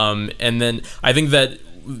And then I think that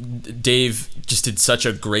Dave just did such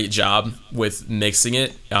a great job with mixing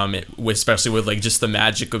it, especially with like just the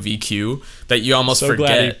magic of EQ, that you almost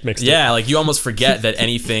forget. Like you almost forget that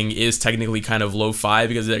anything is technically kind of lo-fi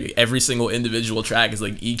because like, every single individual track is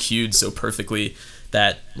like EQ'd so perfectly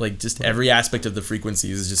that like just every aspect of the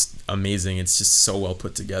frequencies is just amazing. It's just so well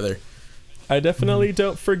put together. I definitely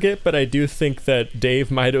don't forget, but I do think that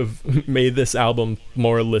Dave might have made this album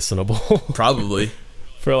more listenable. Probably.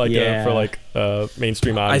 For a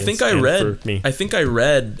mainstream audience. I think I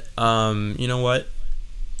read you know what?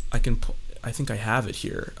 I think I have it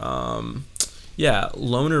here.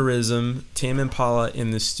 Lonerism, Tame Impala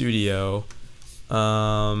in the studio.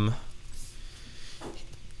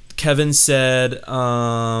 Kevin said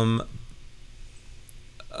so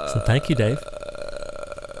thank you, Dave.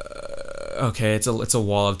 Okay, it's a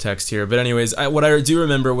wall of text here. But anyways, what I do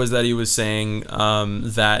remember was that he was saying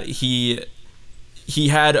that he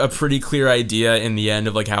had a pretty clear idea in the end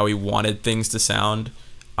of like how he wanted things to sound,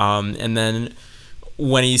 and then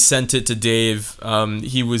when he sent it to Dave,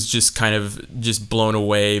 he was just kind of just blown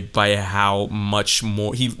away by how much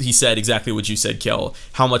more he said exactly what you said, Kel,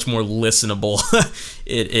 how much more listenable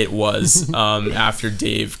it was after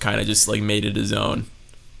Dave kind of just like made it his own.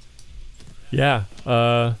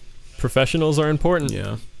 Professionals are important.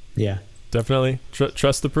 Yeah, definitely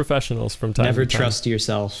trust the professionals from time never to time. Trust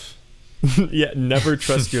yourself. Never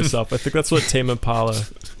trust yourself. I think that's what Tame Impala,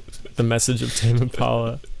 the message of Tame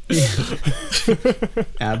Impala.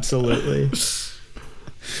 Absolutely.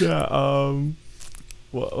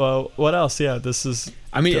 Well, what else? This is.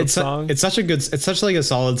 I mean, it's such like a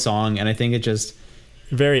solid song, and I think it just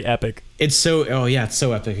very epic. It's so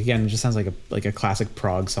epic. Again, it just sounds like a classic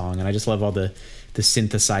prog song, and I just love all the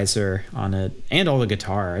synthesizer on it and all the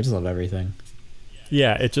guitar. I just love everything.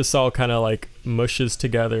 Yeah, it just all kind of like mushes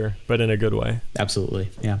together, but in a good way. Absolutely.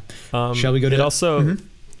 Yeah. Shall we go to it? Also, Mhm.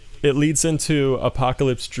 it leads into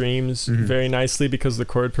Apocalypse Dreams Mhm. very nicely because the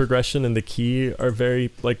chord progression and the key are very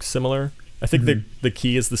like similar. I think Mhm. the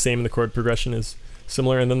key is the same and the chord progression is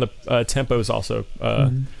similar, and then the tempo is also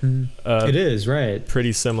Mhm. It is, right.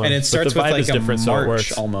 pretty similar. And it But starts the with vibe like is a different, so it march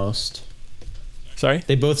works. almost. Sorry?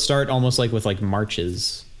 They both start almost like with like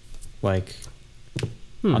marches, like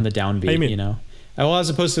on the downbeat, How you mean? you know? Well, as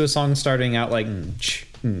opposed to a song starting out like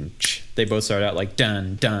they both start out like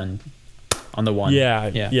dun dun on the one. Yeah.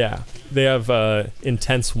 They have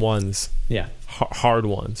intense ones, Yeah. hard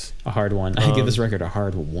ones. A hard one. I give this record a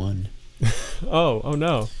hard one. Oh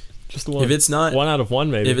no, just the one. If it's not one out of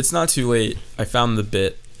one, maybe. If it's not too late, I found the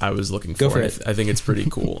bit I was looking for. Go for and it. I think it's pretty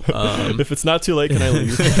cool. If it's not too late, can I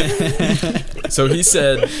leave? So he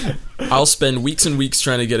said, I'll spend weeks and weeks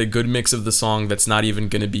trying to get a good mix of the song that's not even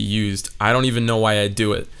going to be used. I don't even know why I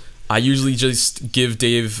do it. I usually just give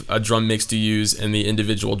Dave a drum mix to use and the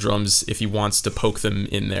individual drums if he wants to poke them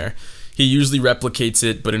in there. He usually replicates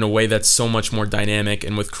it, but in a way that's so much more dynamic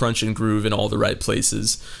and with crunch and groove in all the right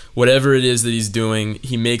places. Whatever it is that he's doing,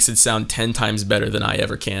 he makes it sound 10 times better than I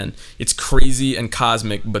ever can. It's crazy and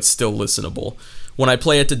cosmic, but still listenable. When I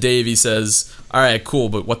play it to Dave, he says, alright, cool,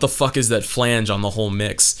 but what the fuck is that flange on the whole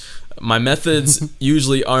mix? My methods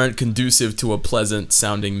usually aren't conducive to a pleasant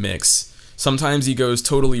sounding mix. Sometimes he goes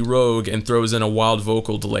totally rogue and throws in a wild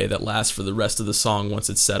vocal delay that lasts for the rest of the song once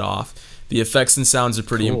it's set off. The effects and sounds are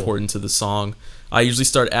pretty important to the song. I usually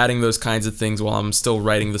start adding those kinds of things while I'm still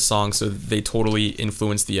writing the song so that they totally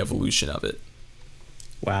influence the evolution of it.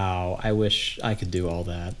 Wow. I wish I could do all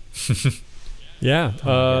that. Yeah. Oh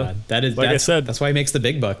my God. That is, like I said, that's why he makes the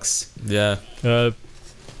big bucks. Yeah.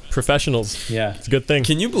 Professionals. Yeah. It's a good thing.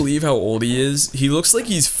 Can you believe how old he is? He looks like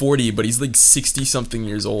he's 40, but he's like 60-something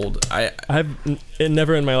years old. I've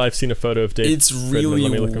never in my life seen a photo of Dave. It's really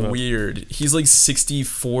Let me look him up. weird. He's like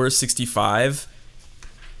 64, 65,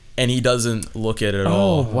 and he doesn't look it at Oh,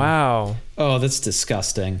 all. wow. Oh, that's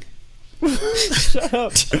disgusting. Shut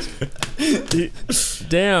up.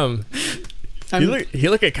 Damn. You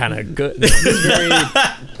look at kind of good.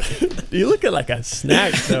 You look at like a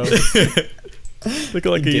snack though. Look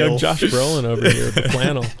like a young Gilf. Josh Brolin over here with the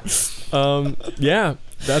flannel. Yeah,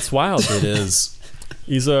 that's wild. It is.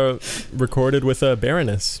 He's recorded with a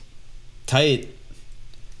Baroness. Tight.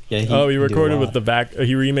 Yeah. He can do a recorded lot. with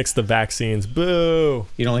he remixed the Vaccines. Boo.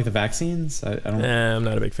 You don't like the vaccines? I don't. Nah, I'm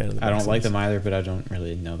not a big fan of the I Vaccines. don't like them either, but I don't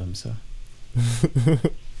really know them. So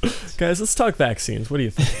Guys, let's talk vaccines. What do you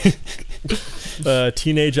think?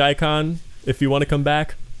 Teenage Icon, if you want to come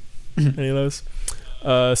back. Any of those?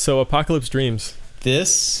 So Apocalypse Dreams.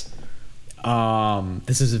 this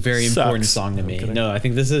is a very Sucks. important song to No, I'm me. kidding. No, I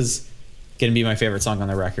think this is gonna be my favorite song on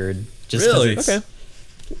the record. Just 'cause Really? it's- Okay.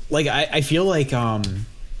 Like I feel like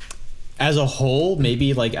as a whole,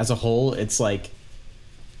 it's like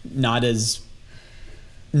not as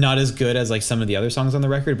good as like some of the other songs on the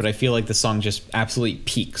record, but I feel like the song just absolutely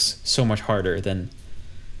peaks so much harder than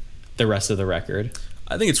the rest of the record.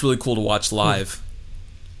 I think it's really cool to watch live.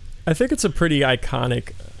 I think it's a pretty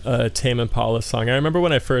iconic Tame Impala song. I remember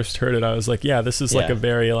when I first heard it, I was like, yeah, this is like Yeah. a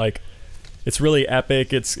very like, it's really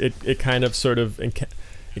epic. It kind of sort of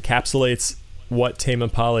encapsulates what Tame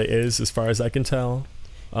Impala is, as far as I can tell.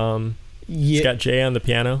 It's Yeah, got Jay on the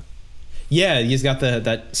piano. yeah, he's got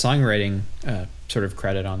that songwriting sort of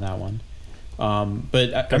credit on that one. But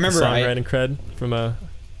I Got remember the songwriting cred from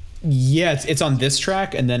yeah, it's on this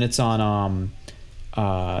track, and then it's on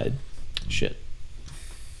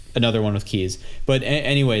another one with keys. But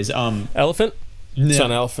anyways, Elephant. It's no-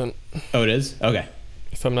 on Elephant, oh, it is? Okay.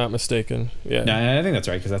 if I'm not mistaken. Yeah. No, I think that's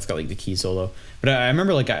right, because that's got like the key solo. But I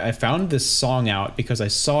remember like I found this song out because I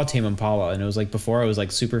saw Tame Impala, and it was like before I was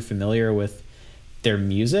like super familiar with their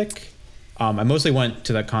music. I mostly went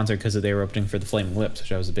to that concert because they were opening for the Flaming Lips,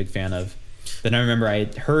 which I was a big fan of. Then I remember I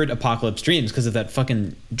heard Apocalypse Dreams because of that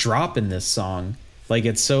fucking drop in this song. Like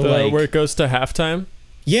it's so like where it goes to halftime,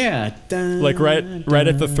 yeah, like right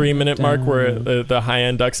at the 3-minute mark where the high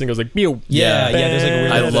end ducks and goes like pew. yeah, there's like a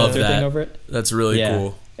weird I little love filter that. thing over it. That's really Yeah.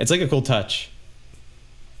 cool. It's like a cool touch.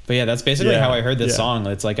 But yeah, that's basically Yeah, how I heard this yeah. song.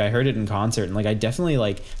 It's like I heard it in concert, and like I definitely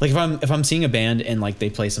like if I'm seeing a band and like they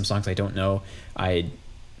play some songs I don't know,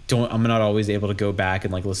 I'm not always able to go back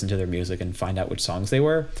and like listen to their music and find out which songs they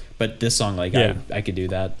were. But this song, like Yeah. I could do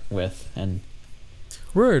that with, and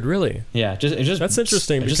Word, really. yeah, it's just That's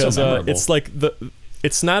interesting it's because just so memorable. it's like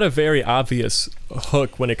it's not a very obvious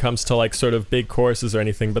hook when it comes to like sort of big choruses or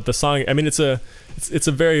anything, but the song, I mean, it's a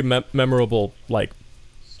very memorable like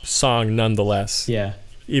song nonetheless. yeah.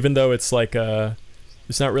 Even though it's like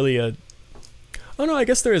it's not really a Oh no, I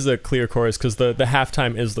guess there is a clear chorus because the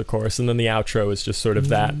halftime is the chorus, and then the outro is just sort of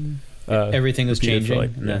that. Everything is repeated for, changing.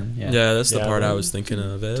 like, And then, Yeah, that's the Yeah. part I was thinking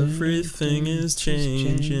of. Everything is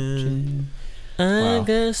changing. Wow. I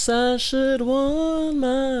guess I should warn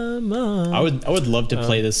my mom. I would love to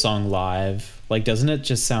play this song live. Like, doesn't it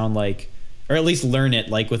just sound like, or at least learn it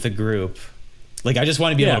like with a group? Like, I just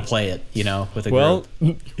want to be Yeah. able to play it, with a Well,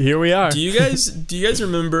 group. here we are. Do you guys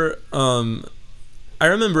remember? I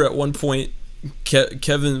remember at one point,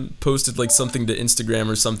 Kevin posted like something to Instagram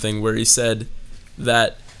or something where he said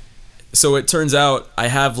that. So it turns out I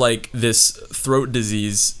have like this throat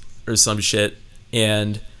disease or some shit,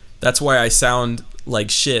 and that's why I sound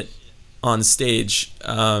like shit on stage,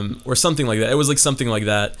 or something like that. It was like something like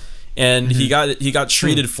that, and he got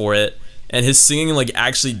treated for it, and his singing like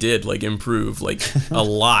actually did like improve like a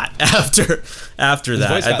lot after that.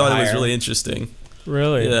 voice I got thought it was higher. really interesting.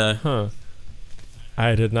 Really? Yeah. Huh.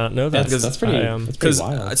 I did not know that. That's pretty. I, That's pretty Because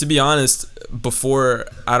wild. to be honest, before,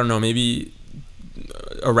 I don't know, maybe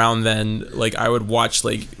around then, like I would watch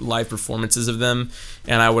like live performances of them,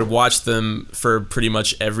 and I would watch them for pretty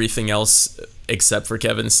much everything else except for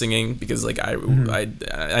Kevin singing, because like I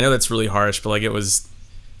know that's really harsh, but like it was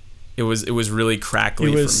really crackly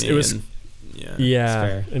for me. It was- and, yeah. Yeah,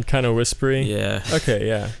 fair. and kind of whispery. Yeah. Okay,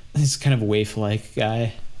 yeah. He's kind of waif-like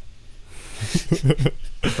guy.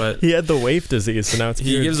 But He had the waif disease, so now it's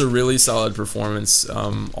he weird. gives a really solid performance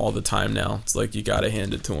all the time now. It's like you gotta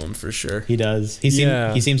hand it to him for sure. He does.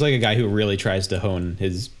 Yeah. He seems like a guy who really tries to hone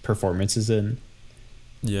his performances in.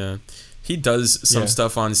 Yeah, he does some Yeah.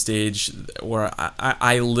 stuff on stage where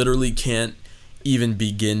I literally can't even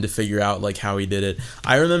begin to figure out like how he did it.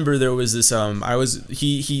 I remember there was this the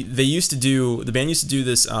band used to do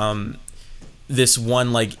this this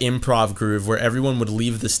one like improv groove where everyone would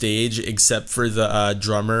leave the stage except for the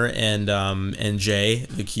drummer and Jay,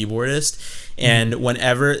 the keyboardist. And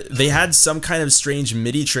whenever they had some kind of strange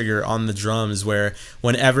MIDI trigger on the drums where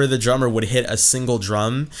whenever the drummer would hit a single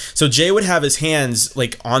drum, so Jay would have his hands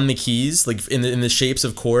like on the keys, like in the shapes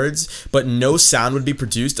of chords, but no sound would be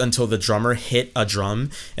produced until the drummer hit a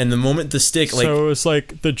drum. And the moment the stick like So it was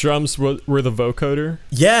like the drums were the vocoder.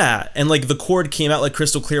 yeah, and like the chord came out like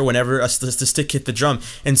crystal clear whenever the stick hit the drum,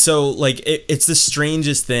 and so like it's the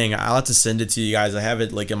strangest thing. I'll have to send it to you guys. I have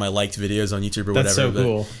it like in my liked videos on YouTube or That's whatever. so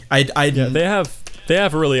cool. Yeah, they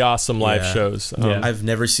have really awesome live Yeah. shows. Yeah. I've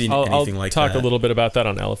never seen I'll anything like talk that. a little bit about that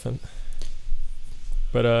on Elephant.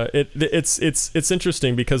 But it's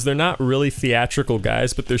interesting because they're not really theatrical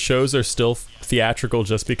guys, but their shows are still theatrical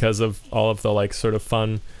just because of all of the like sort of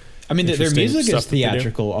fun. I mean, their Interesting music stuff is that they do.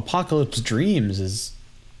 theatrical. Apocalypse Dreams is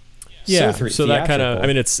Yeah, so so that kind of theatrical. I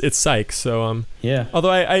mean it's psych. So yeah.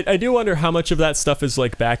 although I do wonder how much of that stuff is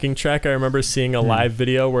like backing track. I remember seeing a live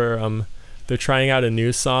video where they're trying out a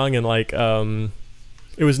new song and like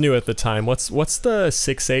it was new at the time. What's the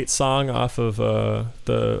 6/8 song off of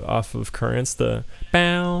Currents? The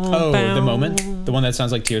The Moment, the one that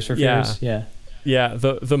sounds like Tears for Yeah. Fears. Yeah. Yeah,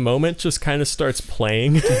 the moment just kind of starts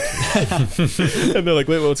playing, and they're like,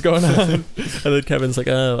 "Wait, what's going on?" And then Kevin's like,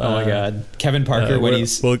 Oh my God, Kevin Parker when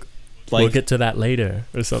he's we'll like, get to that later,"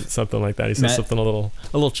 or something like that. He says Matt- something a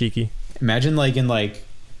little cheeky. imagine like in like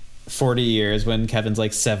 40 years when Kevin's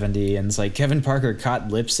like 70 and it's like Kevin Parker caught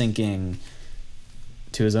lip syncing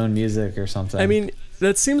to his own music or something. I mean,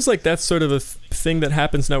 that seems like that's sort of a thing that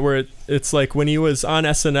happens now, where it's like when he was on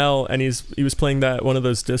SNL and he was playing that one of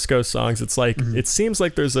those disco songs. It's like it seems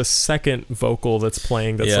like there's a second vocal that's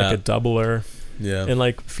playing that's Yeah. like a doubler, Yeah. and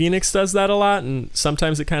like Phoenix does that a lot, and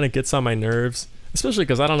sometimes it kind of gets on my nerves, especially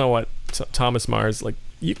because I don't know what Thomas Mars like.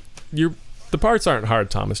 You're the parts aren't hard,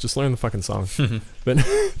 Thomas. Just learn the fucking song.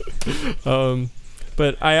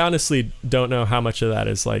 But I honestly don't know how much of that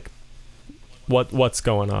is like what's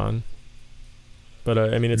going on. But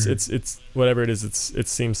I mean, it's whatever it is. It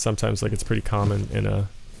seems sometimes like it's pretty common in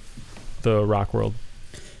the rock world.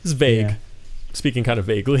 It's vague, Yeah. speaking kind of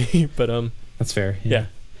vaguely, but That's fair. yeah.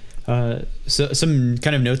 So some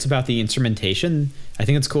kind of notes about the instrumentation. I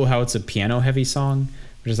think it's cool how it's a piano-heavy song,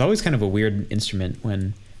 which is always kind of a weird instrument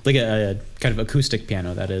when, like a kind of acoustic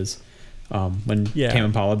piano, that is, when Tame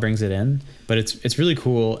Impala brings it in. But it's really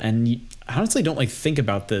cool, and I honestly don't like think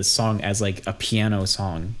about this song as like a piano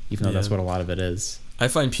song, even though that's what a lot of it is. I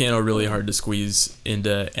find piano really hard to squeeze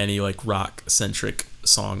into any like rock centric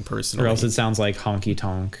song personally. Or else it sounds like honky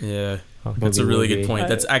tonk. Yeah. That's a Boogie really woogie. good point.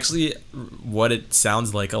 That's actually what it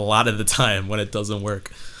sounds like a lot of the time when it doesn't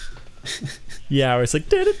work. Yeah, where it's like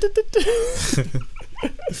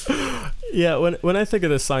yeah, when I think of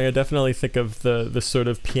this song, I definitely think of the sort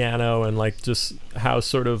of piano and like just how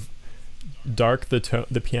sort of dark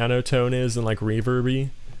the piano tone is and like reverby.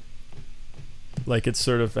 Like it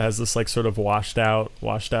sort of has this like sort of washed out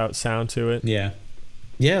sound to it. Yeah.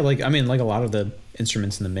 Yeah, like I mean, like a lot of the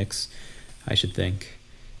instruments in the mix, I should think.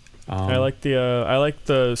 I like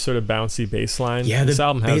the sort of bouncy bass line. Yeah, this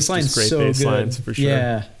album has bass just great so bass good. lines for sure.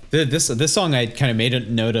 Yeah, this song I kind of made a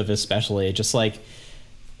note of, especially just like,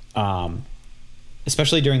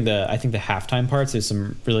 especially during the halftime parts. There's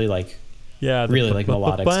some really like really like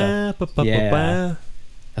melodic stuff. Yeah,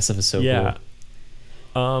 that stuff is so cool.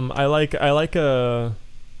 I like the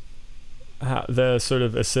sort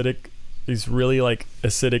of acidic, these really like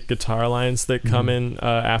acidic guitar lines that come in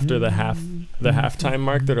after the halftime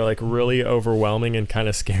mark that are like really overwhelming and kind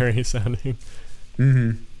of scary sounding.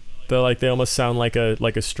 They almost sound like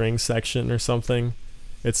a string section or something.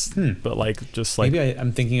 But like just like maybe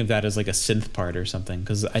I'm thinking of that as like a synth part or something,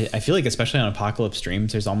 because I feel like especially on Apocalypse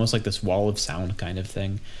Dreams there's almost like this wall of sound kind of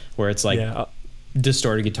thing where it's like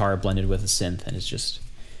distorted guitar blended with a synth, and it's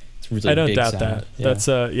really I don't big doubt sound. that. Yeah. That's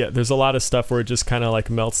there's a lot of stuff where it just kind of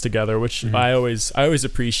like melts together, which I always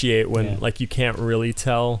appreciate when like you can't really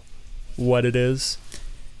tell what it is.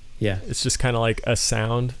 Yeah, it's just kind of like a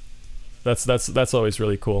sound. That's always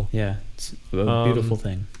really cool. Yeah, it's a beautiful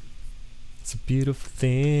thing. It's a beautiful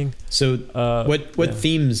thing. So what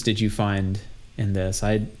themes did you find in this?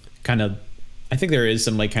 I think there is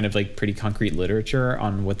some like kind of like pretty concrete literature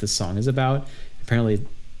on what this song is about. Apparently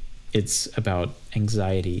it's about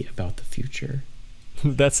anxiety about the future.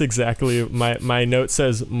 That's exactly my note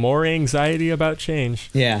says, more anxiety about change.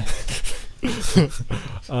 Yeah.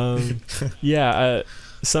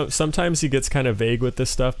 Sometimes he gets kind of vague with this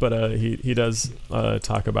stuff, but he does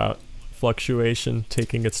talk about fluctuation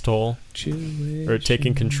taking its toll, or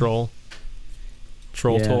taking control.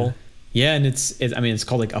 Toll. Yeah, and it's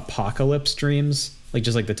called like Apocalypse Dreams, like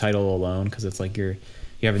just like the title alone, because it's like you're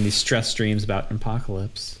having these stress dreams about an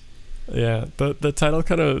apocalypse. Yeah, the title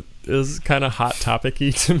is kind of hot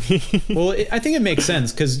topic-y to me. Well, I think it makes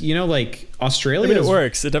sense because like Australia. it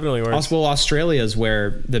works. It definitely works. Well, Australia is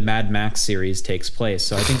where the Mad Max series takes place,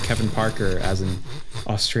 so I think Kevin Parker, as an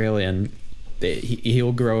Australian,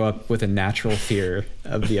 he'll grow up with a natural fear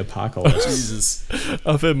of the apocalypse. Jesus.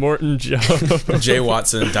 Of Immortan Joe. Jay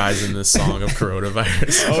Watson dies in this song of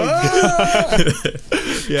coronavirus.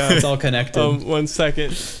 Yeah, it's all connected. 1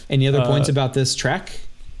 second. Any other points about this track?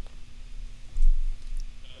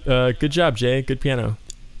 Good job, Jay. Good piano.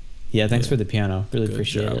 Yeah, thanks for the piano. Really Good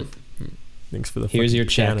appreciate job. it. Thanks for the Here's your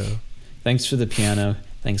check. piano. Thanks for the piano.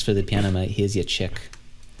 Thanks for the piano, mate. Here's your check.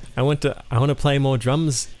 I want to play more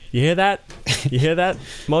drums. You hear that? You hear that?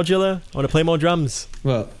 Modular? I want to play more drums.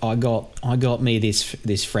 Well, I got me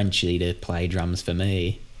this Frenchie to play drums for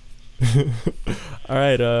me. All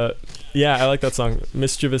right. I like that song.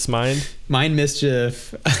 Mischievous Mind. Mind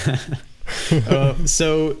Mischief.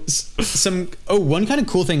 One kind of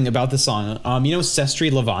cool thing about the song,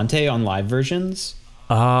 Sestri Levante on live versions.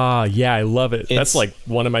 Yeah, I love it. That's like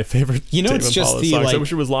one of my favorite. It's just songs. I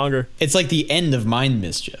wish it was longer. It's like the end of Mind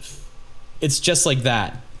Mischief. It's just like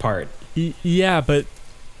that part. Yeah, but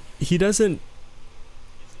he doesn't.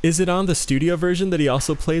 Is it on the studio version that he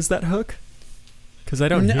also plays that hook? Because I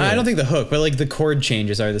don't. I don't think the hook, but like the chord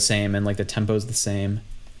changes are the same and like the tempo's the same.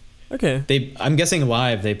 Okay. I'm guessing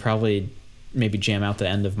live they probably maybe jam out the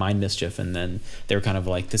end of Mind Mischief, and then they were kind of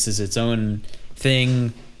like, this is its own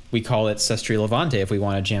thing. We call it Sestri Levante if we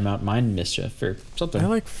want to jam out Mind Mischief or something.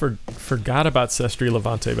 I forgot about Sestri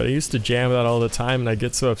Levante, but I used to jam that all the time, and I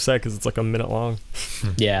get so upset because it's like a minute long.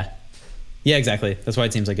 Yeah, exactly. That's why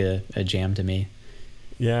it seems like a jam to me.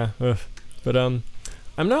 Yeah, but I'm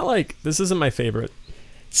not like, this isn't my favorite.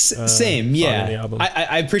 Same, yeah. On the album.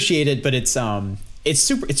 I appreciate it, but it's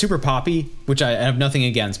super poppy, which I have nothing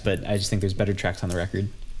against, but I just think there's better tracks on the record.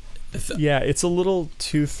 Yeah, it's a little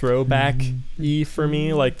too throwback-y for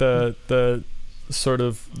me, like the sort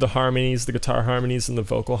of the harmonies, the guitar harmonies and the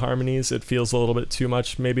vocal harmonies. It feels a little bit too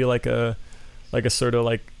much, maybe like a sort of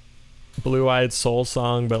like Blue-Eyed Soul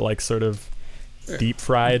song, but like sort of deep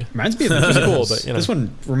fried. Reminds me of the Beatles. Cool, but This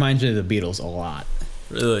one reminds me of the Beatles a lot.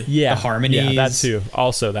 Really? Yeah. The harmonies. Yeah, that too.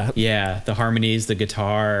 Also that. Yeah, the harmonies, the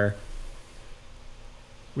guitar.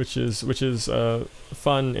 Which is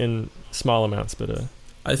fun in small amounts, but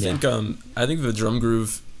I think the drum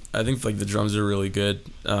groove, I think like the drums are really good,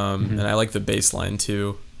 and I like the bass line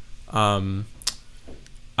too. I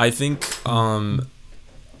think I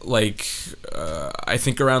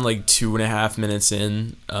think around like 2.5 minutes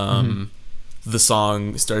in, the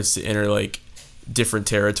song starts to enter like different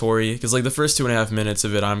territory, because like the first 2.5 minutes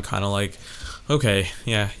of it I'm kind of like, okay,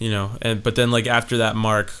 yeah, but then like after that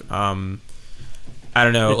mark, I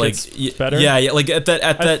don't know, It like gets better? yeah, like at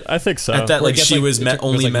that I think so. at that Or it like gets, she like, was it goes,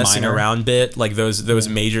 only like, messing minor. around bit, like those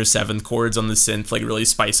major seventh chords on the synth like really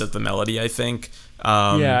spice up the melody, I think.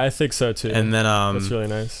 Yeah, I think so too. And then that's really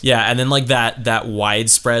nice. yeah, and then like that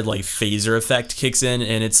widespread like phaser effect kicks in,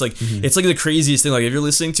 and it's like it's like the craziest thing. Like if you're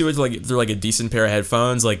listening to it like through like a decent pair of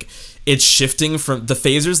headphones, like it's shifting from the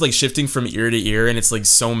phasers like shifting from ear to ear, and it's like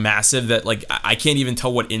so massive that like I can't even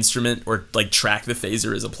tell what instrument or like track the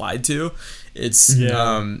phaser is applied to. It's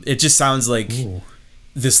it just sounds like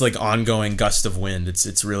this like ongoing gust of wind.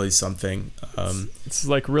 It's really something. It's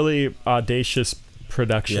like really audacious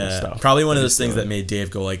production stuff. Probably one of those things that made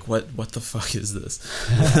Dave go like, what the fuck is this?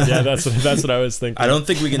 Yeah, that's what I was thinking. I don't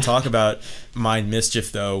think we can talk about Mind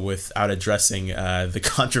Mischief though without addressing the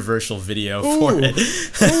controversial video for it.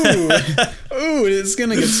 Ooh, it's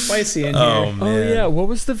gonna get spicy in here. Oh man. Oh yeah, what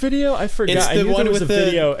was the video? I forgot. It's I the knew one there was with a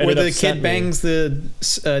video and where it the upset kid me. bangs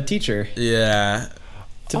the teacher. Yeah.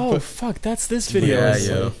 Oh fuck, that's this video. Yeah, It's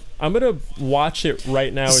yo. like- I'm gonna watch it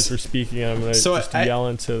right now as we're speaking. I'm gonna just yell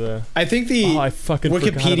into the. I think the I fucking forgot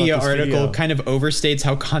about Wikipedia this article video. kind of overstates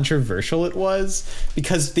how controversial it was,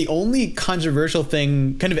 because the only controversial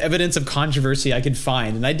thing, kind of evidence of controversy I could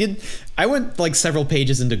find, and I went like several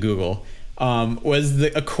pages into Google, was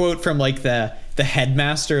a quote from like the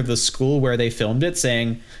headmaster of the school where they filmed it,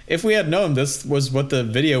 saying, "If we had known this was what the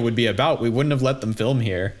video would be about, we wouldn't have let them film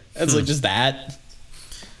here." It's like just that.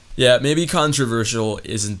 Yeah, maybe controversial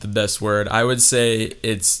isn't the best word. I would say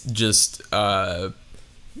it's just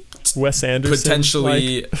Wes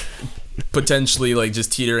Anderson potentially like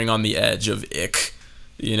just teetering on the edge of ick,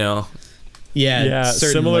 you know? Yeah,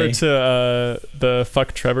 similar certainly. to the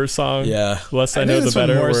Fuck Trevor song. Yeah. Less I I know think the this one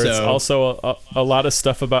better, more where it's so. also a lot of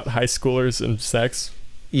stuff about high schoolers and sex.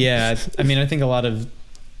 Yeah, I mean, I think a lot of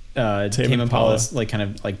Tame Impala. Impala's like kind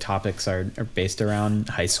of like topics are based around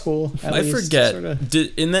high school. At I least, forget.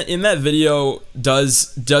 sorta. In that video,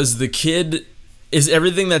 does the kid, is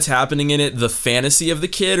everything that's happening in it the fantasy of the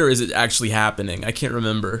kid, or is it actually happening? I can't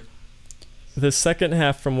remember. The second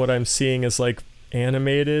half, from what I'm seeing, is like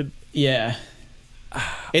animated. Yeah.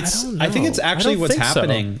 It's. don't I think know. it's I actually don't what's think so.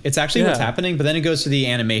 happening. It's actually what's Yeah. happening, but then it goes to the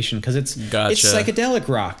animation because it's Gotcha. psychedelic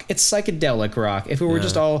rock. It's psychedelic rock. If it were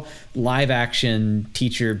just all live action,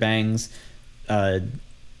 teacher bangs,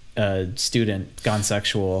 student gone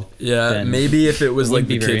sexual. Yeah, then maybe if it was it like wouldn't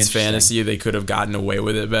the be very kid's interesting. fantasy, they could have gotten away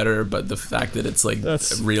with it better. But the fact that it's like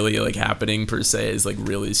That's- really like happening per se is like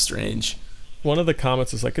really strange. One of the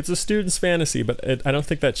comments is like, it's a student's fantasy, but I don't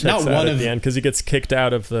think that checks Not out one at of- the end because he gets kicked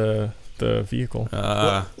out of the vehicle.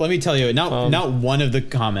 Let me tell you, not one of the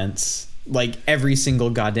comments, like every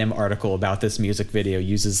single goddamn article about this music video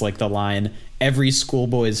uses like the line "every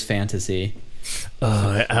schoolboy's fantasy."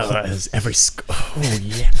 Every oh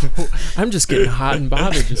yeah, I'm just getting hot and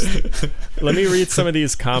bothered. Just let me read some of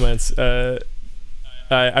these comments. I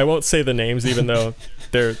won't say the names, even though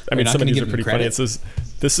they're. I mean, not some of gonna these give are them pretty funny. credit? It says,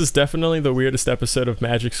 "This is definitely the weirdest episode of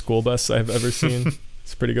Magic School Bus I've ever seen."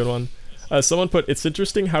 It's a pretty good one. Someone put, "It's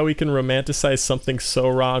interesting how we can romanticize something so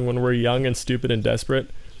wrong when we're young and stupid and desperate,"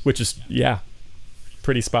 which is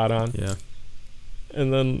pretty spot on. Yeah.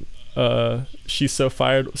 And then she's so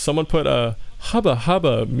fired. Someone put hubba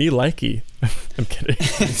hubba me likey. I'm kidding.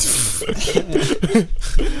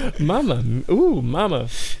 Mama, ooh mama.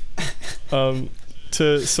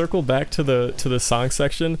 To circle back to the song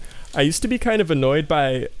section, I used to be kind of annoyed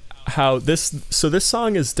by how this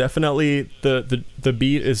song is definitely the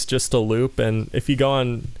beat is just a loop, and if you go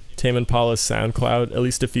on Tame Impala's SoundCloud, at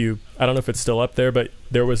least I don't know if it's still up there, but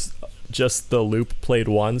there was just the loop played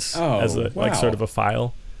once as a like wow. sort of a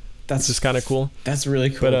file. That's Just kind of cool. That's really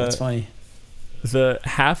cool. But, That's funny. The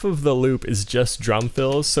half of the loop is just drum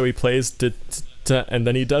fills, so he plays and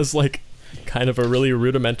then he does like kind of a really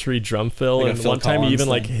rudimentary drum fill, Like a and Phil one time he Collins even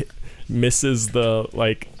like thing. misses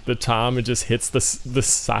the tom and just hits the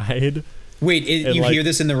side. Wait, and, you like- hear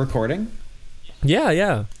this in the recording?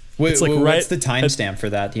 Yeah. Wait, It's like what's the at- timestamp for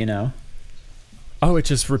that? Do you know? Oh, it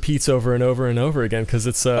just repeats over and over and over again because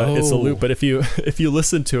it's a loop. But if you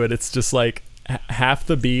listen to it, it's just like half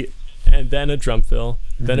the beat and then a drum fill,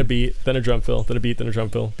 then a beat, then a drum fill, then a beat, then a drum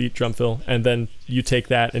fill, beat, drum fill, and then you take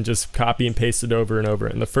that and just copy and paste it over and over.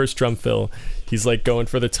 And the first drum fill, he's like going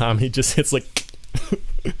for the tom. He just hits like.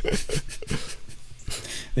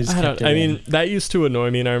 They just kept it I in. mean, that used to annoy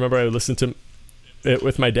me, and I remember I would listen to it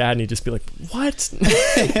with my dad, and he'd just be like, "What?" like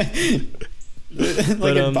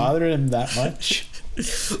it bothered him that much.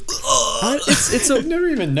 It's a I've never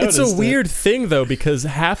even noticed. It's a it. weird thing though, because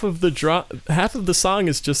half of the song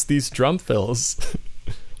is just these drum fills,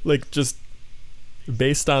 like just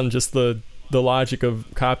based on just the logic of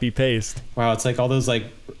copy paste. Wow, it's like all those like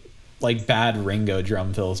like bad Ringo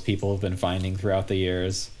drum fills people have been finding throughout the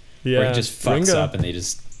years. Yeah, where it just fucks Ringo. up and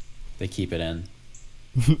they keep it in.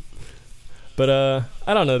 But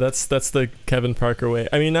I don't know. That's the Kevin Parker way.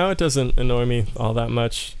 I mean, now it doesn't annoy me all that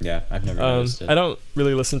much. Yeah, I've never noticed it. I don't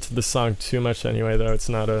really listen to the song too much anyway, though. It's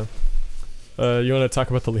not a. You want to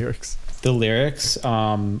talk about the lyrics? The lyrics.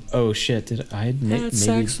 Oh shit! Did I maybe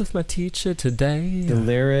sex with my teacher today? the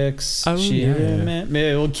lyrics? Oh, yeah.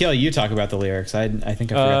 Well, Kiel, you talk about the lyrics. I think I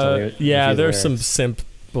forgot to lyrics. Yeah, there's some simp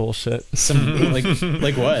bullshit. Some like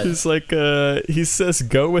what? He's like, he says,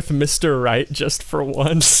 "Go with Mr. Right just for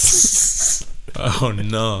once." Oh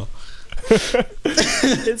no.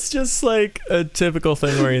 It's just like a typical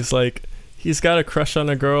thing where he's like, he's got a crush on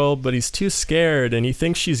a girl, but he's too scared, and he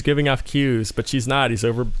thinks she's giving off cues, but she's not. He's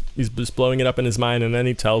just blowing it up in his mind, and then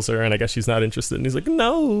he tells her, and I guess she's not interested, and he's like,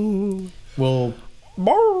 no. Well,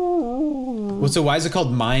 so why is it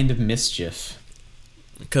called Mind Mischief?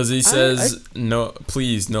 Because he says, no,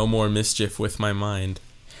 please, no more mischief with my mind.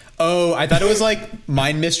 Oh, I thought it was like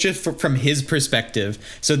mind mischief from his perspective.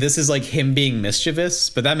 So this is like him being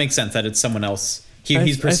mischievous, but that makes sense that it's someone else.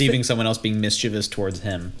 He's perceiving someone else being mischievous towards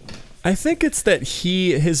him. I think it's that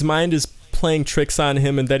his mind is playing tricks on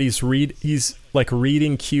him, and that he's like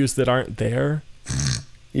reading cues that aren't there.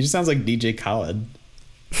 He just sounds like DJ Khaled.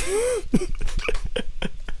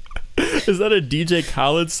 Is that a DJ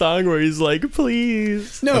Khaled song where he's like,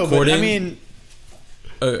 please? No, but I mean,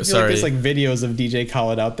 I feel sorry. like there's like videos of DJ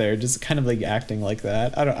Khaled out there just kind of like acting like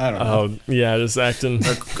that. I don't know. Oh, yeah, just acting.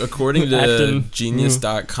 According to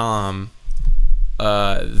Genius.com,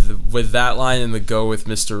 with that line in the "Go with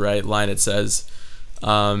Mr. Right" line, it says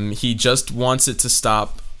he just wants it to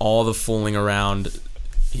stop all the fooling around.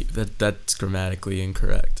 That's grammatically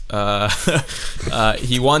incorrect.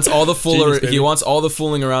 He wants all the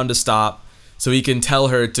fooling around to stop, so he can tell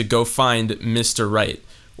her to go find Mr. Right.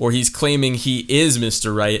 Or he's claiming he is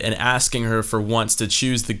Mr. Right and asking her for once to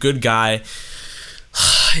choose the good guy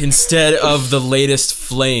instead of the latest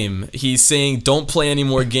flame. He's saying don't play any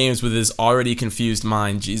more games with his already confused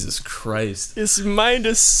mind. Jesus Christ. His mind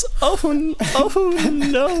is no,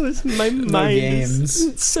 my mind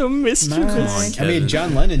is so mischievous. I mean,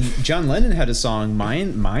 John Lennon had a song,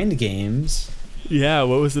 Mind Games. Yeah,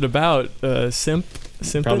 what was it about? Simp?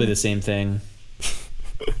 Probably the same thing.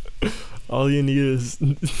 All you need is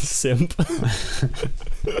simp.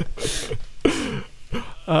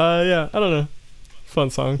 Yeah, I don't know. Fun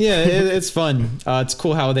song. Yeah, it's fun. It's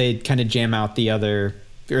cool how they kind of jam out the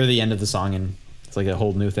end of the song, and it's like a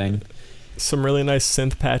whole new thing. Some really nice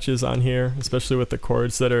synth patches on here, especially with the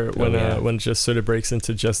chords that are when it just sort of breaks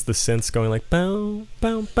into just the synths going like bow,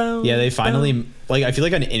 bow, bow. Yeah, they finally like. I feel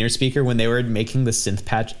like on Inner Speaker when they were making the synth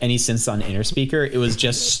patch, any synths on Inner Speaker, it was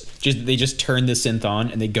just they just turn the synth on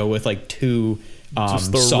and they go with like two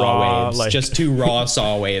saw waves, just two raw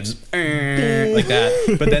saw waves like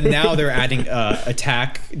that. But then now they're adding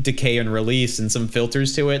attack, decay, and release and some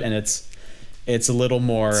filters to it, and it's a little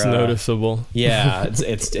more noticeable. Yeah,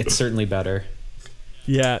 it's certainly better.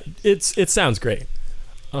 Yeah, it sounds great.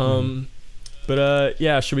 But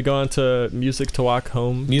yeah, should we go on to music to walk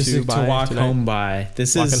home? Music to walk home by.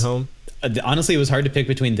 This Walking is home. Honestly, it was hard to pick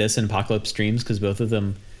between this and Apocalypse Dreams because both of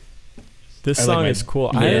them. This song is cool.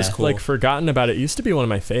 Yeah, I just like forgotten about it. It used to be one of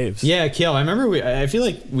my faves. Yeah, Kiel, I remember I feel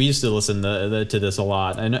like we used to listen to this a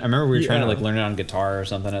lot. I remember we were trying to like learn it on guitar or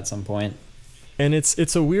something at some point. And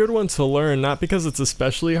it's a weird one to learn, not because it's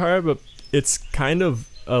especially hard, but it's kind of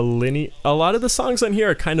a lot of the songs on here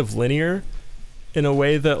are kind of linear in a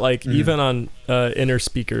way that like even on Inner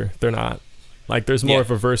Speaker they're not. Like there's more of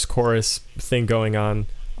a verse chorus thing going on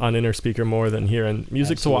Inner Speaker more than here. And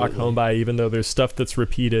Music to Walk Home by, even though there's stuff that's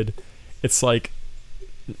repeated, it's like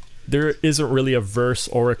there isn't really a verse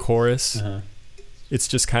or a chorus. It's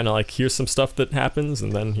just kind of like here's some stuff that happens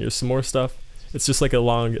and then here's some more stuff. It's just like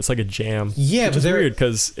it's like a jam. Yeah, which is weird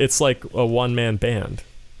because it's like a one-man band.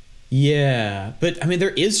 Yeah, but I mean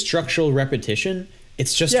there is structural repetition.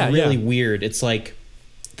 It's just really weird. It's like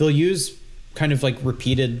they'll use kind of like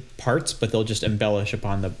repeated parts, but they'll just embellish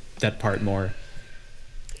upon that part more.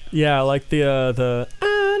 Yeah, like the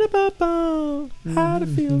how to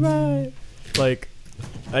feel right. Like,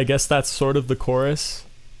 I guess that's sort of the chorus,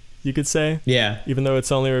 you could say. Yeah. Even though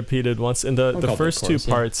it's only repeated once in the first two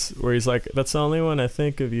parts where he's like, "That's only when I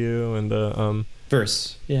think of you," and the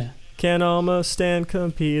verse. Yeah. Can almost stand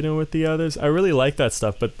competing with the others. I really like that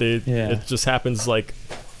stuff, but it just happens like.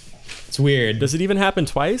 It's weird. Does it even happen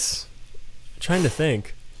twice? I'm trying to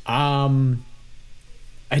think.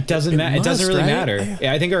 It doesn't matter. It doesn't really matter.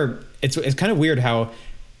 Yeah, I think it's kind of weird how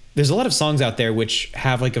there's a lot of songs out there which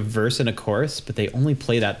have like a verse and a chorus, but they only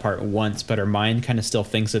play that part once, but our mind kind of still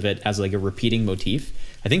thinks of it as like a repeating motif.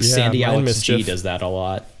 I think Sandy Mind Alex G Mischief. does that a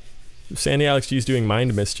lot. Sandy Alex G's doing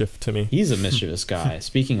Mind Mischief to me. He's a mischievous guy.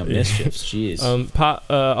 Speaking of mischiefs, jeez.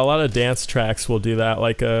 A lot of dance tracks will do that.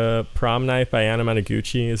 Like Prom Night by Anna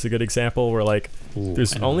Managuchi is a good example where like Ooh,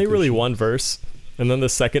 there's Anna only really Managuchi. one verse, and then the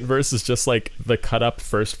second verse is just like the cut up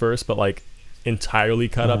first verse, but like entirely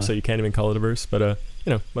cut up, so you can't even call it a verse. But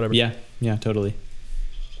whatever. Yeah, totally.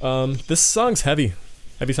 This song's heavy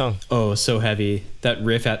song. Oh, so heavy. That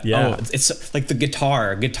riff at it's like the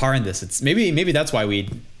guitar in this. It's maybe that's why we're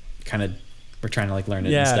trying to like learn it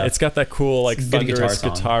and Yeah, stuff. it's got that cool like It's a good thunderous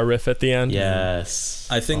guitar guitar, song. riff at the end. Yes.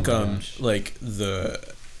 I think Oh my gosh. like the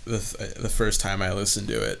first time I listened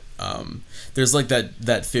to it, there's like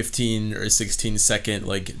that 15 or 16 second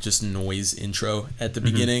like just noise intro at the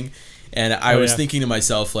beginning, and I was thinking to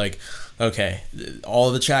myself like, okay,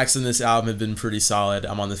 all the tracks in this album have been pretty solid.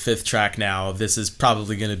 I'm on the 5th track now. This is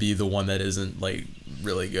probably going to be the one that isn't like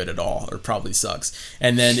really good at all, or probably sucks.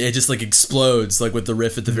 And then it just like explodes like with the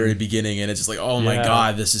riff at the very beginning, and it's just like, oh my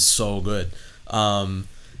god, this is so good.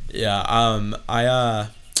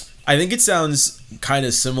 I think it sounds kind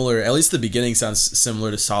of similar. At least the beginning sounds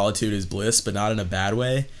similar to Solitude is Bliss, but not in a bad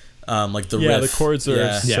way. Like the riff, the chords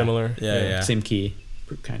are similar. Yeah. Same key,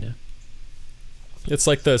 kind of. It's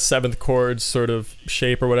like the 7th chord sort of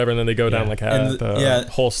shape or whatever, and then they go down like And the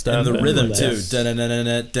whole step. and the rhythm too. Yes.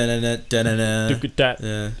 Da-na-na-na-na, da-na-na,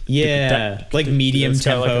 da-na-na. Yeah, Like medium It's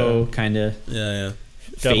kinda like tempo, kind of. yeah.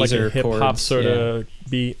 got like a phaser hip hop chords, sort of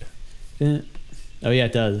beat. Oh yeah,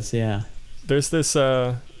 it does. Yeah. There's this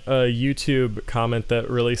a YouTube comment that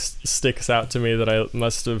really sticks out to me that I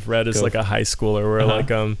must have read as Go. like a high schooler, where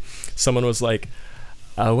like someone was like,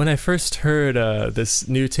 when I first heard this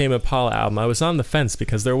new Tame Impala album, I was on the fence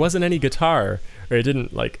because there wasn't any guitar, or it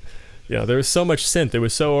didn't like, there was so much synth. It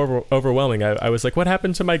was so overwhelming. I was like, what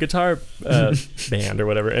happened to my guitar band or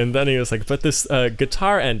whatever? And then he was like, but this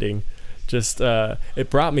guitar ending just it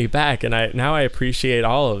brought me back, and now I appreciate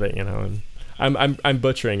all of it, And I'm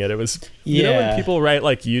butchering it. It was when people write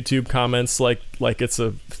like YouTube comments like it's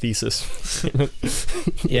a thesis.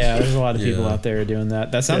 Yeah, there's a lot of people out there doing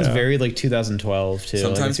that. That sounds very like 2012 too.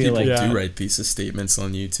 Sometimes like, I feel people like, do write thesis statements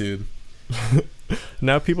on YouTube.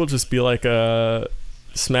 Now people just be like,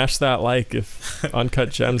 smash that like if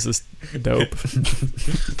Uncut Gems is dope.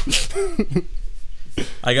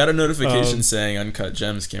 I got a notification saying Uncut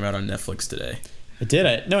Gems came out on Netflix today. It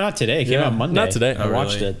did. No, not today. It came out Monday. Not today. I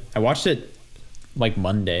watched really? it. I watched it like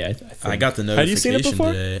Monday. I think. I got the Had you notification seen it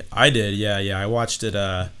before? today. I did, yeah. I watched it.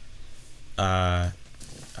 I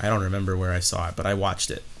don't remember where I saw it, but I watched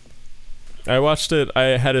it. I watched it.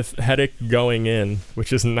 I had a headache going in,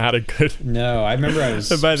 which is not a good. No, I remember I was.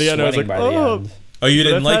 By the end, I was sweating like, by the oh. end. Oh, you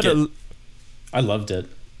didn't But I've like had it? I loved it.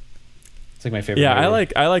 It's like my favorite. Yeah,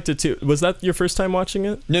 movie. I liked it too. Was that your first time watching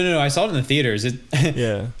it? No. I saw it in the theaters. It.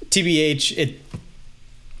 Yeah. TBH, it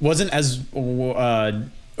wasn't as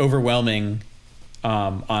overwhelming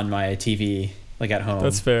on my TV, like at home.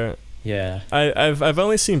 That's fair. Yeah, I've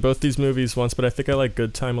only seen both these movies once, but I think I like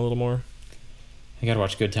Good Time a little more. I gotta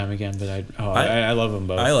watch Good Time again, but I love them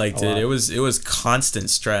both. I liked a it. lot. It was constant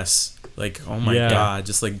stress. Like, oh my Yeah. god,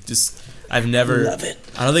 I've never. Love it.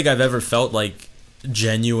 I don't think I've ever felt like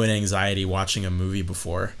genuine anxiety watching a movie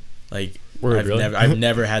before. Like, Word, really? I've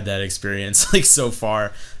never had that experience like so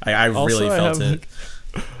far. I Also, really felt have, it.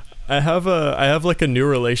 I have like a new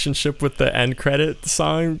relationship with the end credit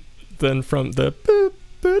song than from the boop,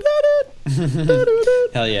 boop,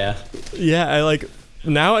 Hell yeah. yeah, I like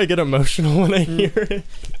now I get emotional when I hear it.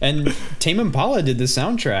 And Tame Impala did the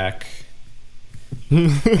soundtrack.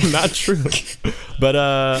 Not true.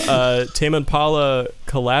 But Tame Impala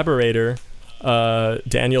collaborator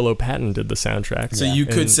Daniel O'Patton did the soundtrack. So you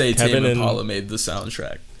could And say Kevin Tame and- Impala made the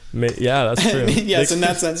soundtrack. Yeah, that's true. Yes, in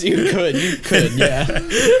that sense, you could, yeah.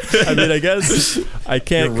 I mean, I guess I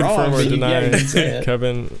can't You're wrong, confirm or but you deny can say it.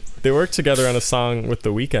 Kevin. They worked together on a song with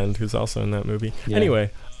The Weeknd, who's also in that movie. Yeah.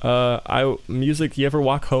 Anyway, music. You ever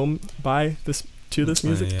walk home to this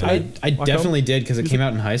music? yeah. today? I Walk definitely home? did because it came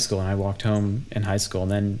out in high school, and I walked home in high school,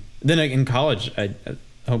 and then in college, I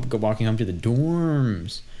hope walking home to the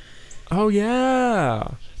dorms. Oh yeah,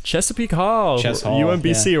 Chesapeake Hall. Chess Hall,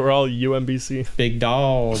 UMBC. We're all UMBC. Big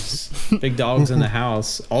dogs in the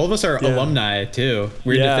house. All of us are Yeah. alumni too.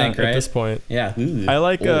 Weird to think, right? At this point, Yeah. Ooh, I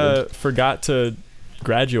like old. forgot to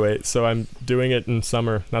graduate, so I'm doing it in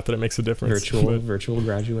summer. Not that it makes a difference. virtual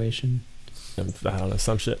graduation. I don't know,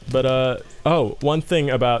 some shit. But one thing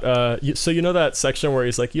about so you know that section where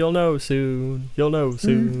he's like, you'll know soon.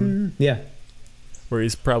 Yeah. where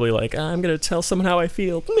he's probably like, I'm gonna tell someone how I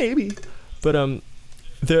feel, maybe. But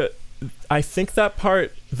I think that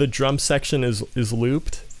part, the drum section is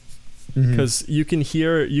looped, because you can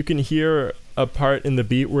hear a part in the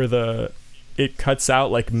beat where it cuts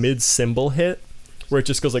out like mid cymbal hit, where it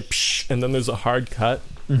just goes like psh, and then there's a hard cut.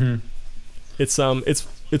 It's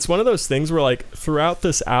one of those things where like throughout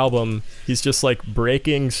this album he's just like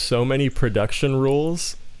breaking so many production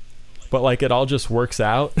rules, but like it all just works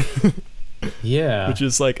out. Yeah, which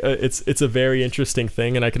is like it's a very interesting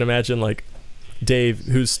thing. And I can imagine like Dave,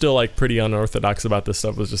 who's still like pretty unorthodox about this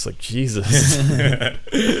stuff, was just like, Jesus.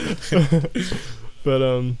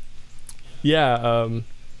 But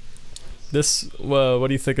this what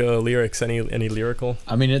do you think of lyrics? Any lyrical?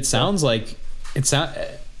 I mean, it sounds like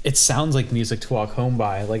music to walk home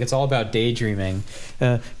by. Like, it's all about daydreaming.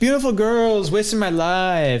 Beautiful girls wasting my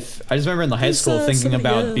life. I just remember in the high school thinking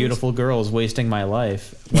about beautiful girls wasting my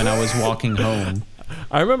life when I was walking home.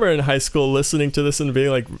 I remember in high school listening to this and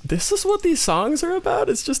being like, this is what these songs are about?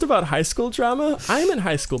 It's just about high school drama? I'm in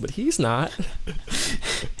high school, but he's not.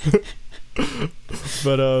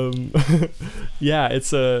 But yeah,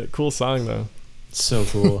 it's a cool song though. So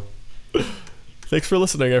cool. Thanks for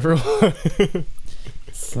listening, everyone.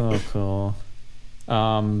 So cool.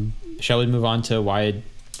 Shall we move on to Why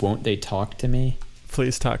Won't They Talk to Me?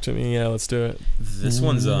 Please talk to me. Yeah, let's do it. This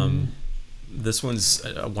one's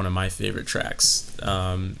one of my favorite tracks.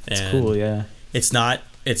 It's cool, yeah. It's not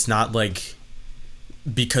like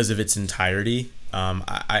because of its entirety.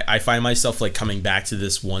 I find myself like coming back to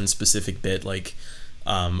this one specific bit like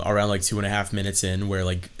around like 2.5 minutes in, where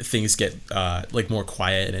like things get like more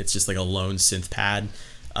quiet and it's just like a lone synth pad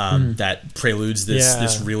that preludes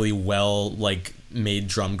this really well like made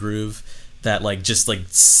drum groove that like just like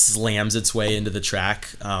slams its way into the track.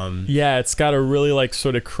 Yeah, it's got a really like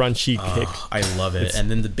sort of crunchy kick. I love it. And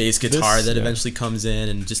then the bass guitar that eventually comes in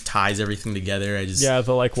and just ties everything together.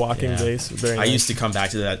 The like walking bass. Very nice. I used to come back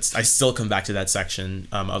to that. I still come back to that section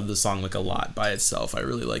of the song like a lot by itself. I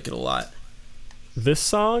really like it a lot. This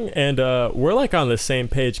song, and we're like on the same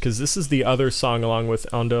page, because this is the other song along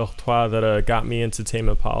with Un Deux Trois that got me into Tame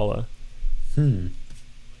Impala.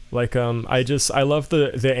 Like I love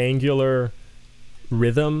the angular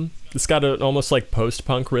rhythm. It's got an almost like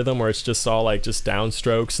post-punk rhythm where it's just all like just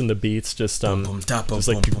downstrokes and the beats just like it's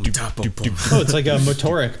like a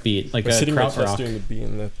motoric beat, like a krautrock. Doing the beat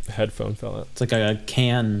and the headphone fell out. It's like a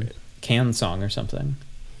can song or something.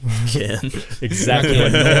 Can exactly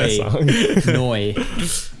like that song.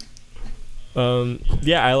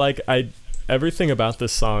 Yeah, I everything about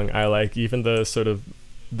this song. I like, even the sort of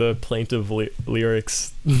the plaintive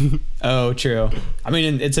lyrics. Oh, true. I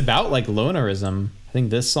mean, it's about like lonerism. I think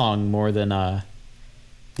this song more than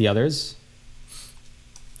the others.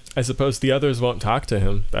 I suppose the others won't talk to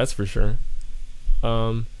him. That's for sure.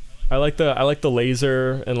 I like the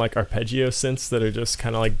laser and like arpeggio synths that are just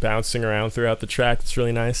kind of like bouncing around throughout the track. It's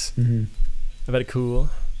really nice. Very cool.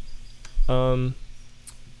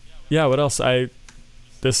 Yeah. What else?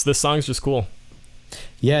 This song's just cool.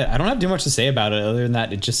 Yeah, I don't have too much to say about it other than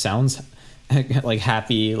that it just sounds like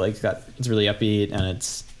happy, like it's really upbeat and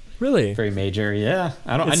it's really very major. Yeah,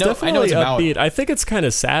 I know it's upbeat. I think it's kind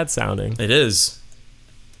of sad sounding. It is.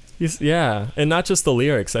 Yeah, and not just the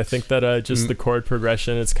lyrics. I think that just the chord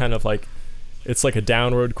progression. It's kind of like it's like a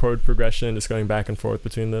downward chord progression, just going back and forth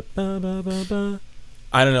between the ba ba ba ba.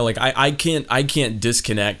 I don't know, like I can't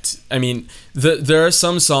disconnect. I mean, there are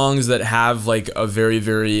some songs that have like a very,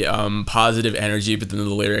 very positive energy, but then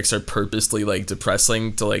the lyrics are purposely like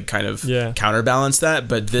depressing to like kind of counterbalance that.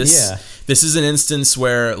 But this is an instance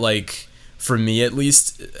where, like, for me at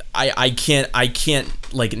least, I can't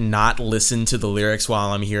like not listen to the lyrics while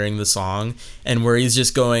I'm hearing the song, and where he's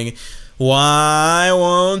just going, why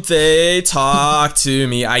won't they talk to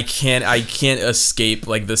me? I can't escape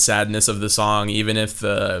like the sadness of the song, even if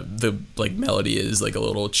the like melody is like a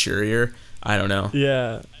little cheerier. I don't know.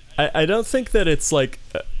 Yeah. I don't think that it's like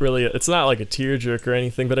really, it's not like a tearjerker or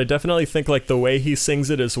anything, but I definitely think like the way he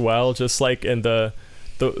sings it as well, just like in the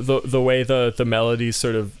way the melody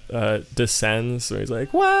sort of descends, where he's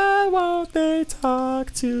like, why won't they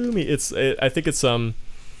talk to me? I think it's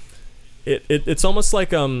it's almost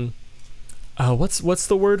like what's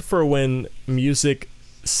the word for when music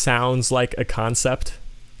sounds like a concept,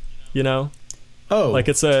 you know? Oh, like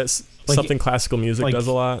it's something classical music like does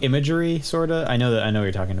a lot. Imagery, sort of. I know what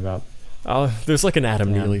you're talking about. There's like an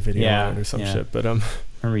Adam Neely video or some shit, but I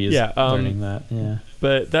remember you learning that. Yeah.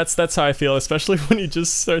 But that's how I feel, especially when he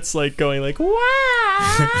just starts like going like, wow.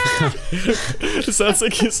 It sounds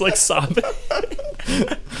like he's like sobbing.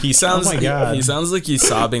 He sounds Oh my God. he sounds like he's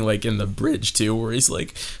sobbing like in the bridge too, where he's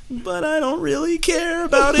like, "But I don't really care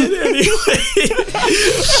about it anyway."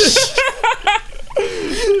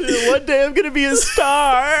 One day I'm gonna be a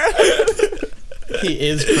star. He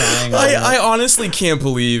is crying. I honestly can't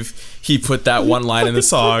believe he put that one line in the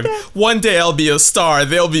song. One day I'll be a star.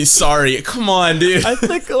 They'll be sorry. Come on, dude. I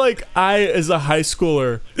think like I, as a high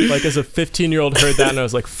schooler, like as a 15-year-old, heard that and I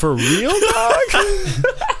was like, for real, dog?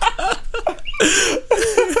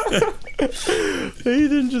 He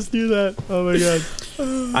didn't just do that. Oh my god.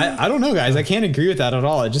 I don't know, guys. I can't agree with that at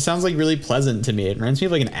all. It just sounds like really pleasant to me. It reminds me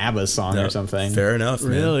of like an ABBA song or something. Fair enough,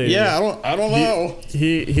 man. Really? Yeah, I don't know.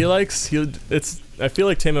 I feel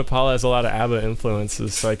like Tame Impala has a lot of ABBA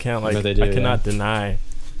influences, so I can't I bet they do, I cannot deny.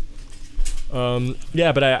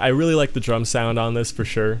 Yeah, but I really like the drum sound on this for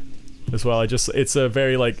sure, as well. It's a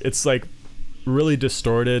very it's really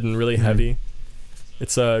distorted and really heavy.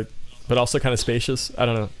 It's but also kind of spacious. I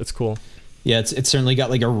don't know. It's cool. Yeah, it's certainly got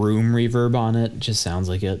like a room reverb on it. It just sounds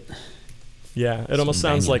like it. Yeah, it almost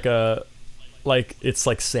sounds like it's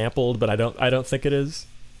like sampled, but I don't think it is.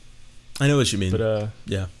 I know what you mean. But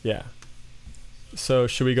yeah. So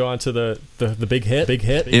should we go on to the big hit?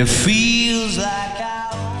 It feels like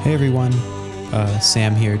Hey everyone,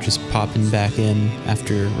 Sam here, just popping back in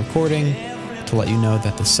after recording to let you know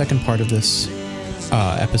that the second part of this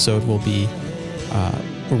episode will be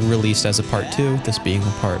released as a part 2, this being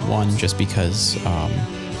the part 1, just because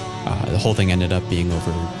the whole thing ended up being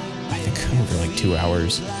over like 2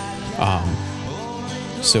 hours.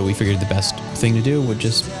 So we figured the best thing to do would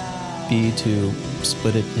just be to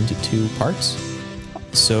split it into 2 parts.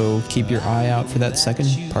 So keep your eye out for that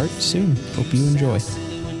second part soon. Hope you enjoy.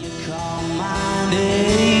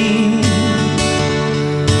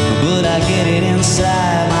 but I get it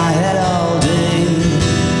inside.